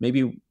 Sure,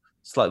 maybe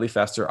slightly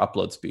faster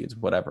upload speeds,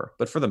 whatever.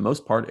 But for the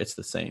most part, it's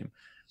the same.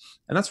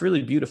 And that's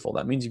really beautiful.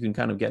 That means you can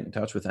kind of get in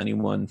touch with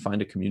anyone,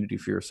 find a community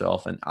for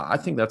yourself. And I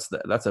think that's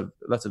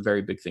a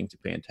very big thing to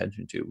pay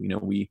attention to.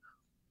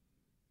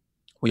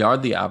 We are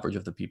the average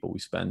of the people we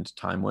spend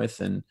time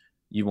with, and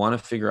you want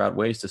to figure out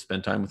ways to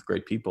spend time with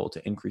great people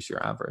to increase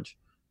your average.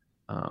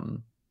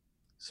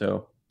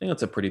 So I think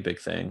that's a pretty big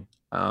thing.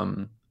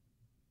 I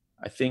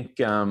think,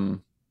 I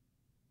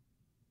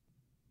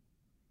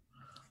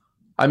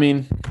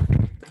think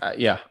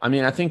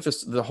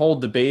the whole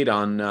debate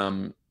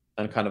on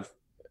kind of,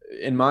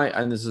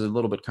 and this is a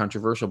little bit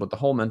controversial, but the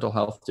whole mental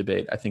health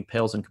debate, I think,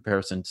 pales in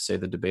comparison to, say,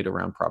 the debate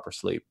around proper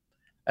sleep.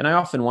 And I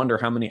often wonder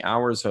how many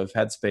hours of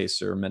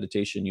headspace or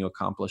meditation you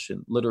accomplish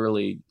in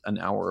literally an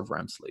hour of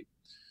REM sleep.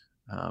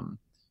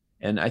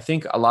 And I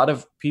think a lot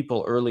of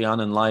people early on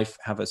in life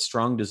have a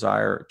strong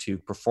desire to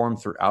perform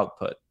through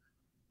output.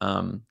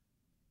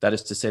 That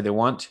is to say, they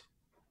want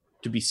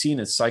to be seen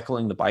as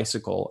cycling the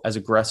bicycle as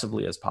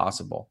aggressively as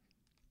possible.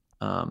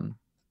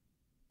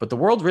 But the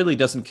world really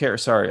doesn't care,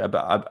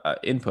 about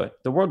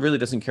input. The world really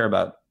doesn't care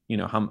about,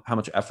 how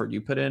much effort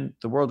you put in.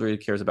 The world really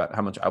cares about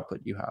how much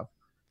output you have.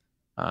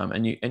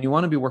 And you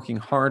want to be working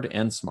hard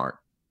and smart,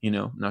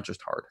 not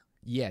just hard.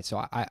 Yeah,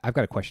 so I've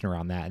got a question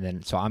around that, and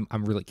then so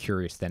I'm really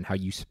curious then how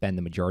you spend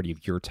the majority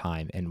of your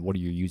time, and what are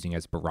you using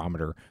as a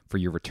barometer for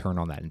your return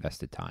on that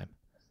invested time?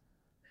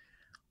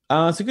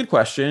 It's a good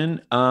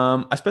question.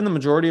 I spend the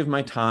majority of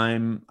my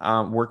time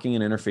working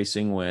and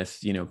interfacing with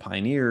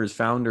pioneers,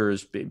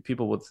 founders,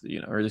 people with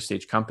early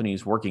stage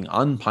companies, working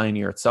on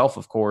Pioneer itself,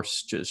 of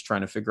course, just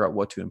trying to figure out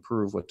what to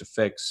improve, what to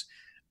fix.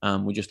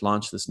 We just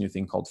launched this new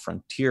thing called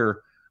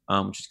Frontier,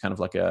 which is kind of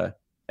like an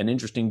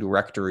interesting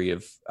directory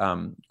of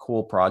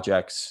cool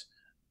projects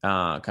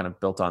kind of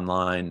built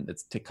online.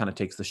 It kind of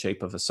takes the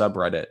shape of a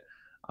subreddit.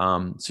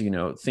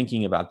 So,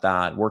 thinking about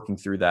that, working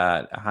through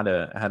that, how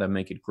to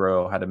make it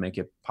grow, how to make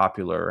it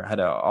popular, how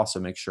to also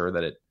make sure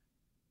that it,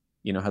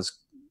 has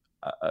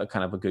a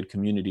kind of a good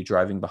community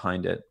driving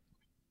behind it,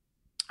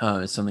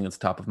 is something that's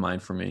top of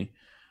mind for me.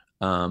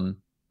 And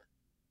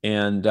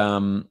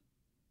the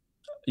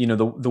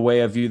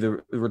way I view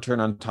the return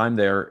on time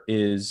there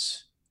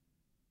is,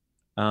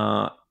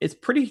 it's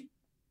pretty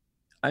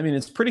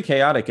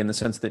chaotic in the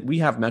sense that we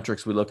have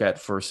metrics we look at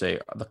for, say,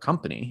 the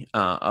company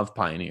of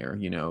Pioneer,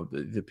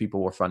 the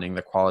people we're funding,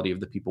 the quality of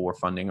the people we're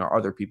funding, or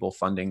other people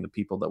funding the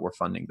people that we're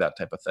funding, that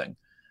type of thing.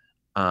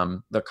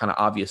 The kind of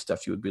obvious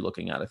stuff you would be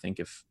looking at, I think,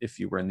 if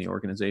you were in the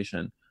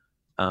organization.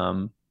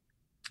 And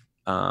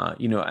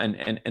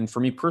for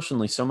me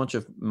personally, so much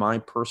of my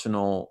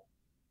personal,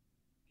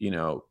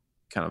 kind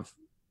of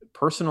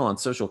personal and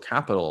social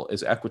capital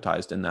is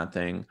equitized in that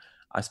thing.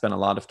 I spent a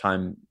lot of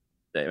time.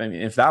 I mean,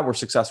 if that were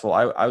successful,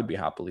 I would be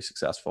happily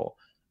successful.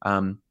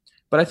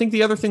 But I think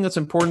the other thing that's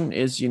important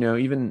is,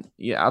 even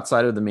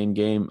outside of the main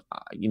game,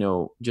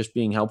 just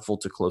being helpful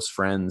to close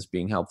friends,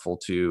 being helpful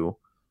to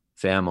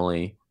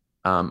family,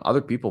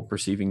 other people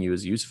perceiving you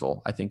as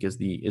useful, I think is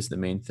the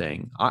main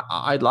thing.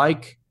 I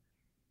like,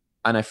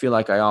 and I feel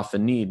like I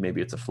often need,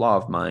 maybe it's a flaw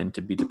of mine,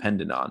 to be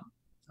dependent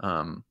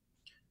on.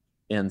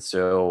 And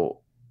so,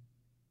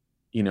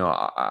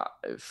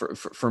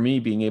 for me,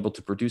 being able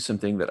to produce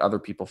something that other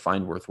people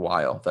find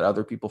worthwhile, that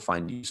other people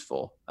find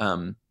useful,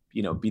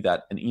 be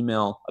that an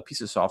email, a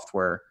piece of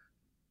software,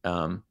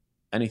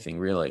 anything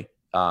really,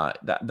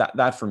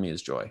 that for me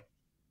is joy.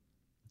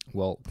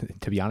 Well,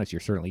 to be honest, you're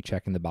certainly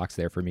checking the box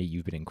there for me.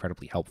 You've been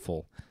incredibly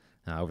helpful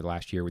over the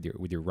last year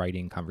with your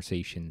writing,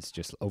 conversations,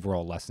 just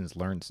overall lessons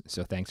learned.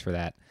 So thanks for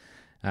that.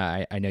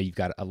 I know you've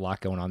got a lot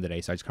going on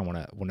today, so I just kind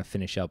of want to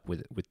finish up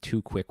with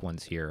two quick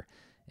ones here.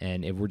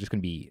 And if we're just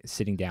going to be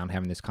sitting down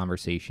having this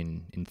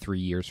conversation in 3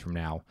 years from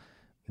now,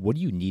 what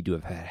do you need to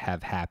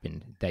have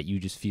happened that you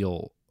just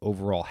feel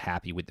overall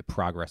happy with the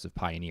progress of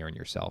Pioneer and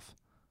yourself?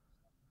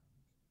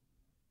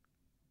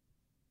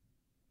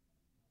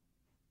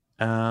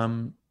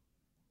 Yeah,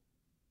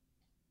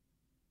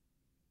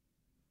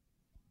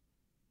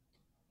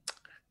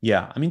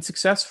 I mean,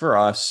 success for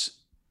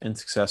us and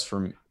success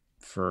for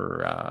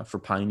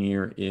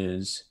Pioneer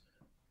is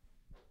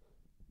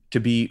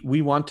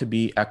we want to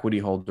be equity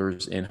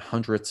holders in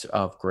hundreds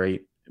of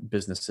great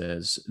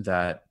businesses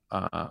that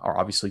are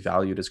obviously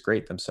valued as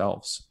great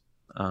themselves.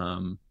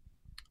 I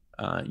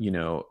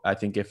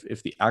think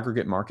if the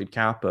aggregate market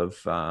cap of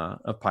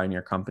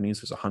Pioneer companies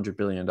was $100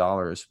 billion,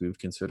 we would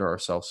consider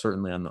ourselves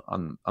certainly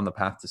on the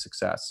path to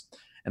success.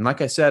 And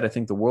like I said, I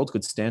think the world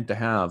could stand to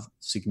have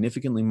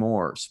significantly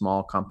more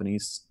small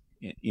companies,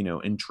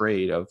 in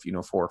trade of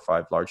 4 or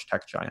 5 large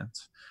tech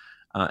giants.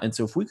 And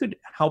so if we could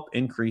help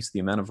increase the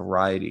amount of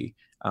variety,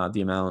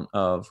 the amount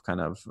of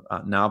kind of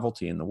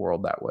novelty in the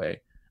world that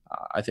way,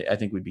 I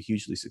think we'd be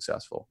hugely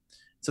successful.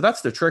 So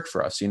that's the trick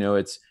for us.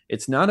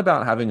 It's not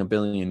about having 1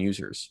 billion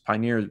users.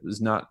 Pioneer is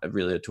not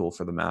really a tool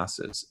for the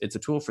masses. It's a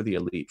tool for the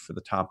elite, for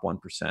the top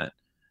 1%,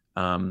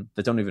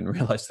 that don't even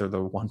realize they're the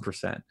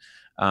 1%.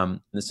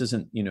 This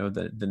isn't,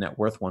 the net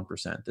worth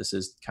 1%. This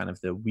is kind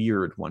of the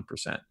weird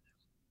 1%.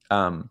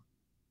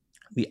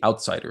 The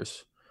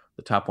outsiders,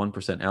 the top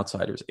 1%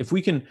 outsiders. If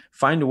we can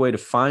find a way to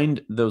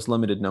find those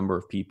limited number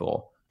of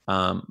people,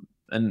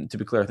 and to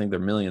be clear, I think there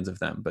are millions of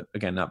them, but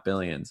again, not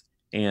billions,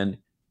 and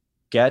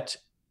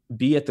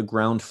be at the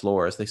ground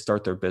floor as they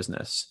start their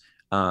business,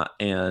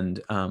 and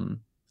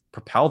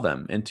propel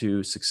them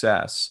into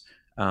success.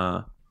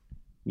 I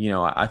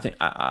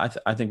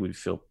think we'd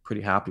feel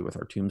pretty happy with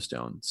our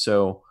tombstone.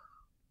 So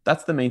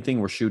that's the main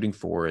thing we're shooting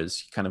for,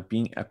 is kind of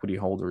being equity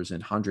holders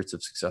in hundreds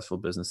of successful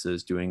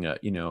businesses, doing a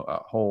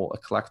whole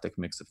eclectic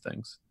mix of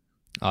things.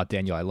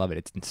 Daniel, I love it.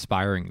 It's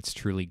inspiring. It's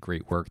truly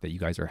great work that you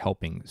guys are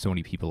helping so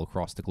many people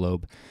across the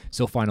globe.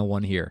 So final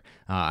one here.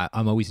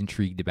 I'm always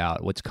intrigued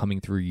about what's coming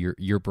through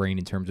your brain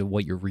in terms of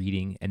what you're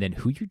reading, and then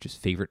who your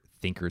just favorite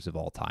thinkers of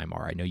all time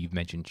are. I know you've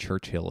mentioned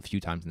Churchill a few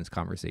times in this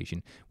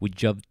conversation.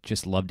 Would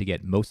just love to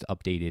get most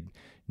updated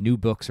new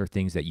books or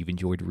things that you've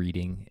enjoyed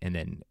reading, and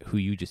then who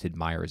you just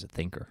admire as a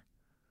thinker.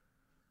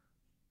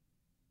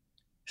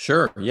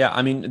 Sure. Yeah.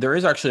 I mean, there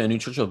is actually a new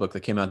Churchill book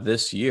that came out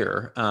this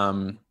year.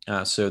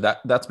 So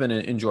that's been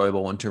an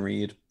enjoyable one to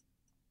read.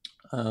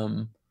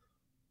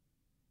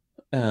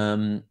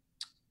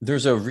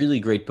 There's a really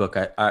great book.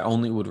 I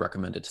only would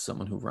recommend it to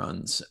someone who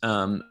runs.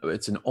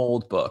 It's an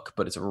old book,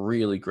 but it's a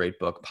really great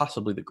book,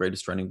 possibly the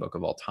greatest running book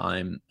of all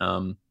time.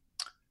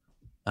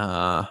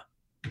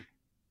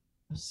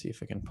 Let's see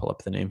if I can pull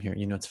up the name here.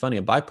 It's funny.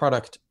 A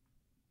byproduct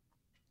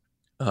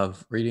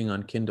of reading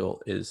on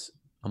Kindle is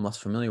I'm less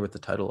familiar with the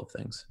title of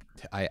things.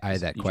 I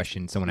had that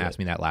question. Someone asked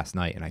me that last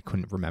night, and I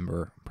couldn't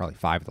remember probably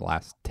 5 of the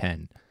last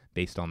 10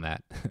 based on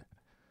that.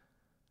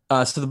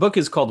 So the book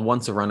is called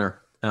Once a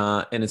Runner,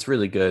 and it's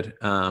really good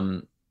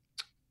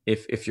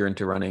if you're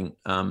into running.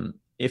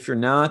 If you're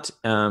not,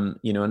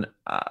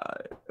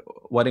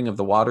 Wedding of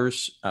the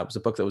Waters was a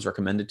book that was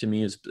recommended to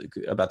me. Is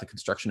about the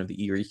construction of the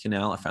Erie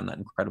Canal. I found that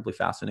incredibly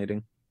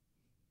fascinating.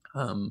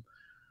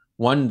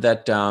 One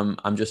that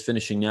I'm just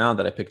finishing now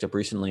that I picked up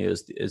recently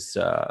is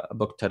a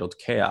book titled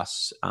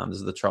Chaos. This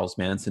is the Charles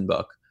Manson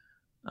book.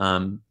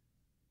 If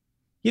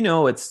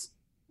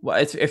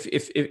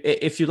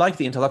you like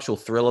the intellectual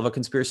thrill of a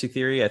conspiracy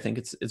theory, I think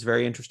it's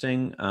very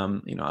interesting. I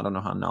don't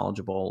know how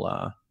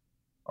knowledgeable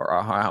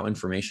or how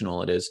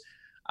informational it is.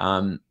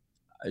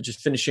 Just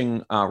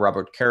finishing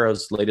Robert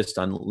Caro's latest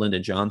on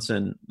Lyndon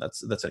Johnson.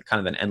 That's a kind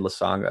of an endless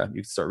saga.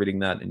 You can start reading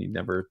that and you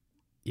never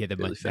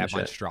really finish that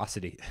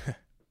monstrosity.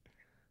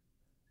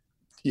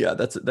 Yeah,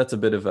 that's a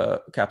bit of a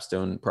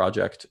capstone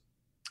project.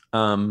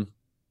 Maybe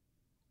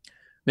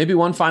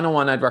one final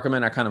one I'd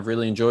recommend I kind of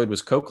really enjoyed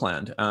was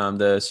Cokeland,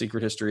 the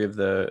secret history of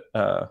the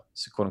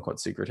quote unquote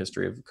secret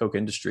history of Coke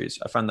Industries.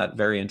 I found that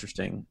very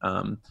interesting.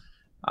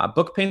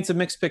 Book paints a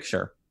mixed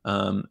picture.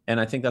 And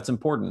I think that's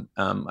important.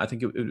 I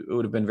think it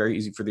would have been very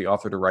easy for the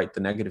author to write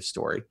the negative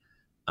story,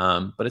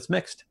 but it's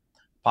mixed,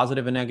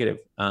 positive and negative.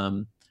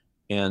 That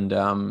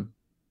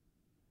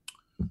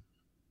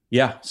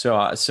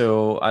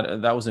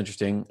was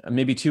interesting.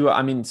 Maybe two.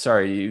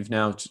 Sorry, you've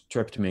now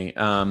tripped me.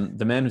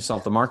 The Man Who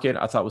Solved the Market,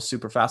 I thought was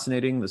super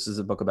fascinating. This is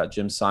a book about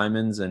Jim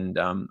Simons and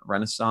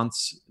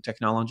Renaissance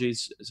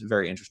technologies. It's a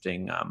very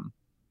interesting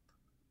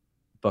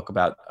book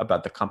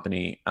about the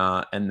company.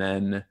 And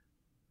then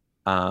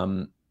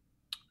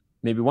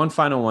maybe one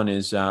final one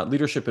is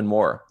Leadership and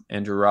War,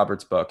 Andrew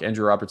Roberts' book.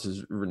 Andrew Roberts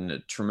has written a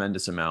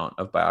tremendous amount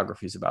of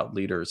biographies about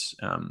leaders,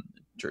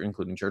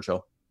 including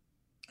Churchill.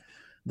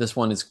 This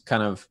one is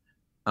kind of,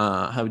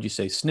 how would you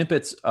say,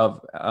 snippets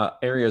of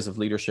areas of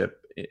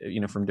leadership,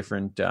 from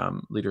different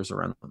leaders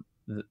around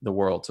the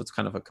world. So it's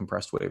kind of a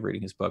compressed way of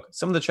reading his book.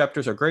 Some of the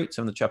chapters are great.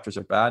 Some of the chapters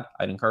are bad.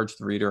 I'd encourage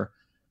the reader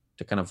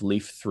to kind of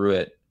leaf through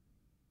it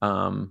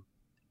in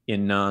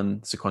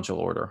non-sequential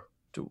order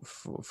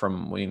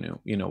from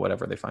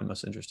whatever they find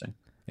most interesting.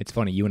 It's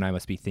funny, you and I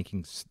must be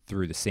thinking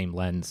through the same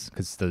lens,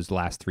 because those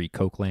last three,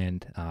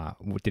 Cokeland,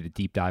 did a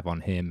deep dive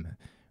on him,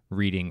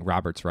 reading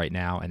Roberts right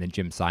now, and then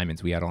Jim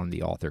Simons, we had on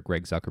the author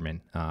Greg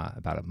Zuckerman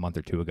about a month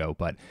or two ago,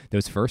 but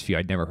those first few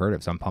I'd never heard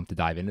of, so I'm pumped to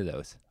dive into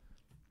those.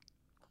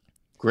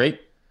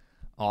 Great.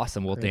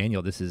 Awesome. Well,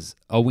 Daniel, this is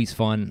always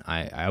fun.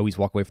 I always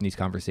walk away from these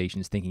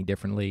conversations thinking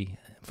differently.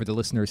 For the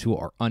listeners who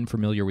are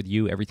unfamiliar with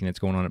you, everything that's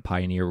going on at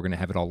Pioneer, we're going to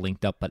have it all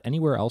linked up, but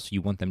anywhere else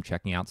you want them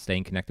checking out,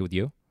 staying connected with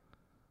you?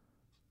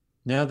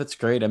 Yeah, that's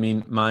great.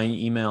 My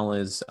email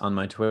is on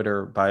my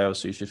Twitter bio,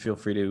 so you should feel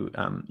free to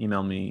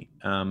email me.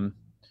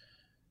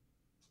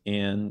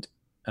 And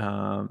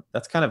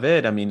that's kind of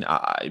it.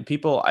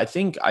 I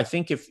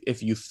think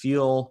if you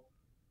feel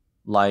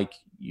like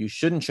you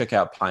shouldn't check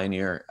out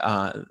Pioneer,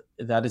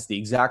 that is the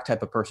exact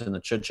type of person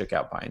that should check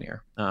out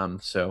Pioneer.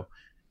 So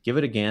give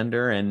it a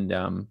gander.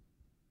 And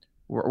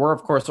we're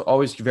of course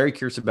always very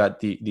curious about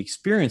the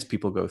experience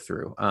people go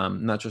through,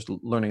 not just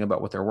learning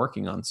about what they're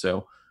working on.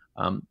 So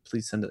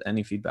please send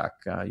any feedback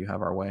you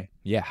have our way.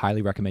 Yeah,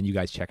 highly recommend you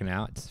guys checking it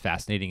out. It's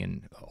fascinating.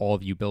 And all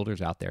of you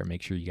builders out there,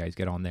 make sure you guys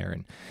get on there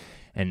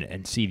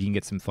and see if you can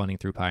get some funding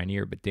through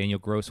Pioneer. But Daniel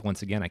Gross,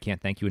 once again, I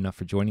can't thank you enough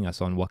for joining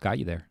us on What Got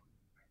You There.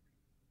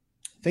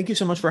 Thank you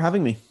so much for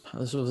having me.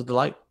 This was a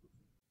delight.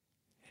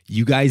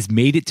 You guys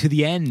made it to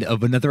the end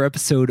of another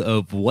episode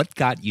of What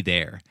Got You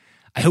There.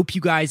 I hope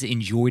you guys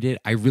enjoyed it.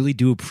 I really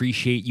do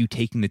appreciate you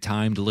taking the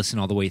time to listen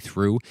all the way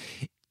through.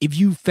 If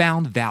you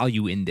found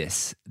value in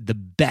this, the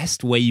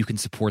best way you can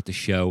support the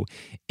show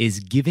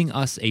is giving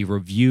us a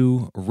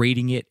review,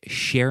 rating it,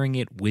 sharing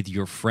it with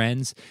your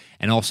friends,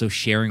 and also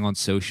sharing on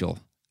social.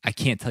 I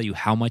can't tell you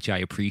how much I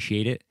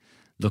appreciate it.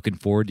 Looking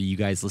forward to you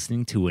guys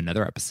listening to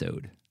another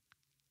episode.